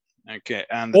 Okay,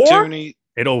 and the Toonie,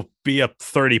 it'll be a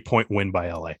 30-point win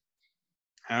by LA.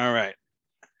 All right.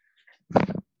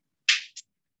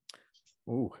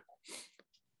 Ooh.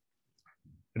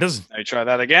 It doesn't. Let me try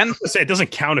that again. It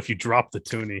doesn't count if you drop the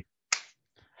Toonie.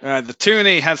 The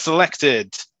Toonie has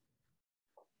selected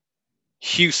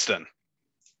Houston.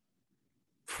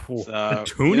 So, the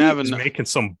Toonie is making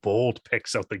some bold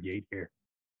picks out the gate here.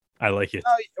 I like it.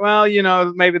 Well,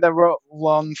 maybe their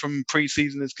one from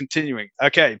preseason is continuing.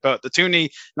 Okay, but the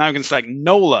Toonie now can select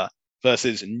NOLA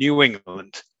versus New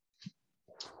England.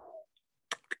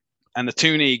 And the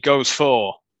Toonie goes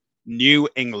for New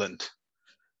England.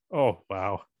 Oh,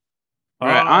 wow.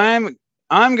 Right,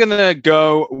 I'm gonna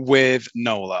go with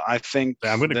NOLA. I think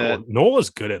I'm gonna go. NOLA's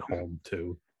good at home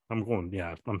too. I'm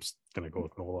gonna go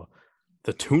with NOLA.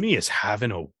 The Toonie is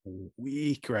having a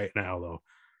week right now, though.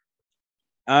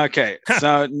 Okay,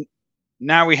 so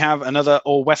now we have another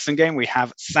all-Western game. We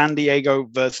have San Diego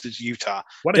versus Utah.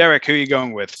 Derek, who are you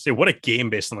going with? Say, what a game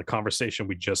based on the conversation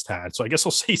we just had. So I guess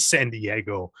I'll say San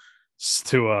Diego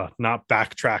to not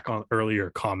backtrack on earlier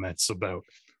comments about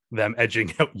them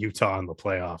edging out Utah in the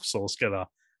playoffs. So let's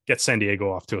get San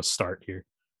Diego off to a start here.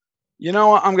 You know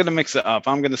what? I'm going to mix it up.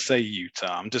 I'm going to say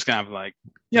Utah. I'm just going to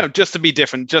have just to be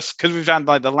different, just because we've had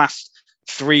the last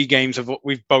 3 games of what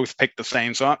we've both picked the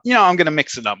same. So, I'm going to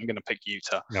mix it up. I'm going to pick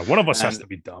Utah. Yeah, one of us has to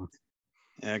be dumb.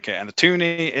 Okay, and the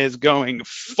Toonie is going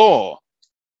for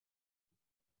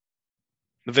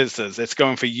the visitors. It's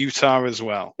going for Utah as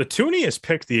well. The Toonie has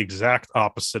picked the exact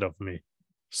opposite of me.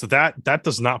 So that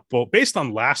does not bode, based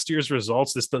on last year's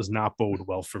results, this does not bode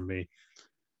well for me.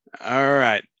 All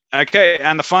right. Okay,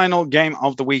 and the final game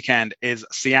of the weekend is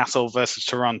Seattle versus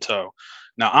Toronto.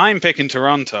 Now, I'm picking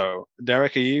Toronto.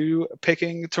 Derek, are you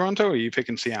picking Toronto or are you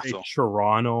picking Seattle?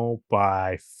 Toronto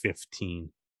by 15.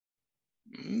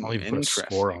 I'll even put a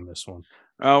score on this one.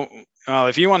 Oh, well,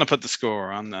 if you want to put the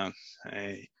score on there,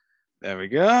 hey, there we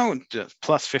go. Just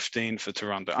plus 15 for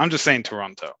Toronto. I'm just saying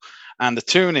Toronto. And the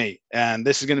Toonie, and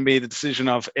this is going to be the decision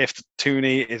of if the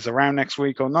Toonie is around next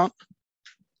week or not.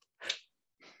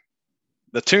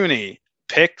 The Toonie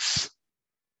picks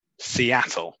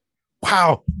Seattle.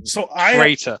 Wow. So I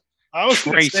was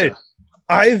going to say,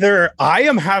 either I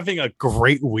am having a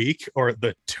great week or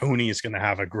the Toonie is going to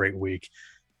have a great week.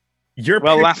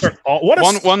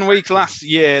 One week last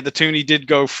year, the Toonie did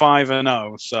go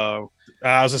 5-0. So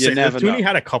I was going to say, the Toonie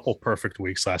had a couple perfect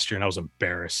weeks last year, and I was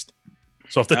embarrassed.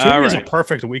 So if the Toonie is a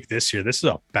perfect week this year, this is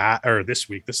a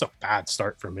bad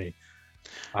start for me.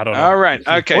 I don't know. All right.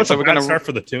 Okay. So we're going to start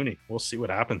for the Toonie. We'll see what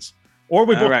happens. Or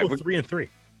we both go 3-3.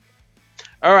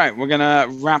 All right. We're going to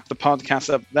wrap the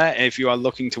podcast up there. If you are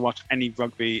looking to watch any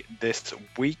rugby this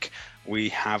week, we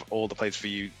have all the places for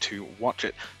you to watch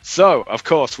it. So, of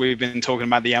course, we've been talking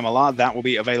about the MLR. That will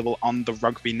be available on the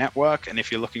Rugby Network. And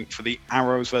if you're looking for the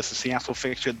Arrows versus Seattle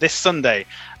fixture this Sunday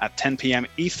at 10 p.m.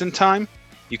 Eastern Time,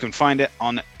 you can find it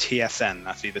on TSN.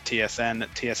 That's either TSN,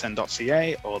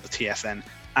 tsn.ca, or the TSN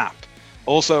app.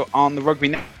 Also on the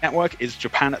Rugby Network is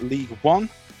Japan League One.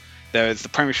 There is the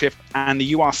Premiership and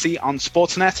the URC on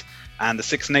Sportsnet. And the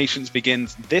Six Nations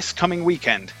begins this coming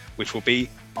weekend, which will be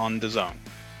on DAZN.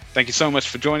 Thank you so much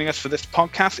for joining us for this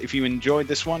podcast. If you enjoyed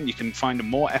this one, you can find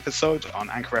more episodes on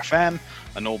Anchor FM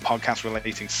and all podcast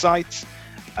relating sites.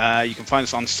 You can find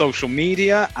us on social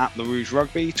media at Le Rouge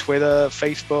Rugby, Twitter,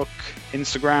 Facebook,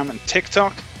 Instagram, and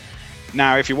TikTok.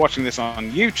 Now, if you're watching this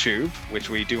on YouTube, which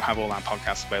we do have all our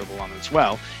podcasts available on as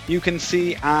well, you can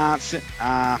see our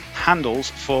handles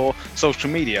for social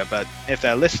media. But if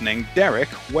they're listening, Derek,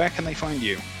 where can they find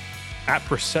you? At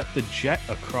Brissett the Jet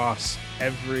across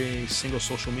every single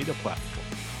social media platform.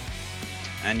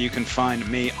 And you can find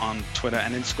me on Twitter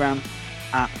and Instagram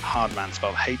at Hardman,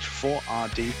 spelled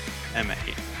H4RDMAN.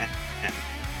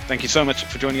 Thank you so much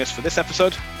for joining us for this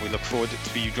episode. We look forward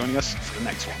to you joining us for the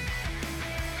next one.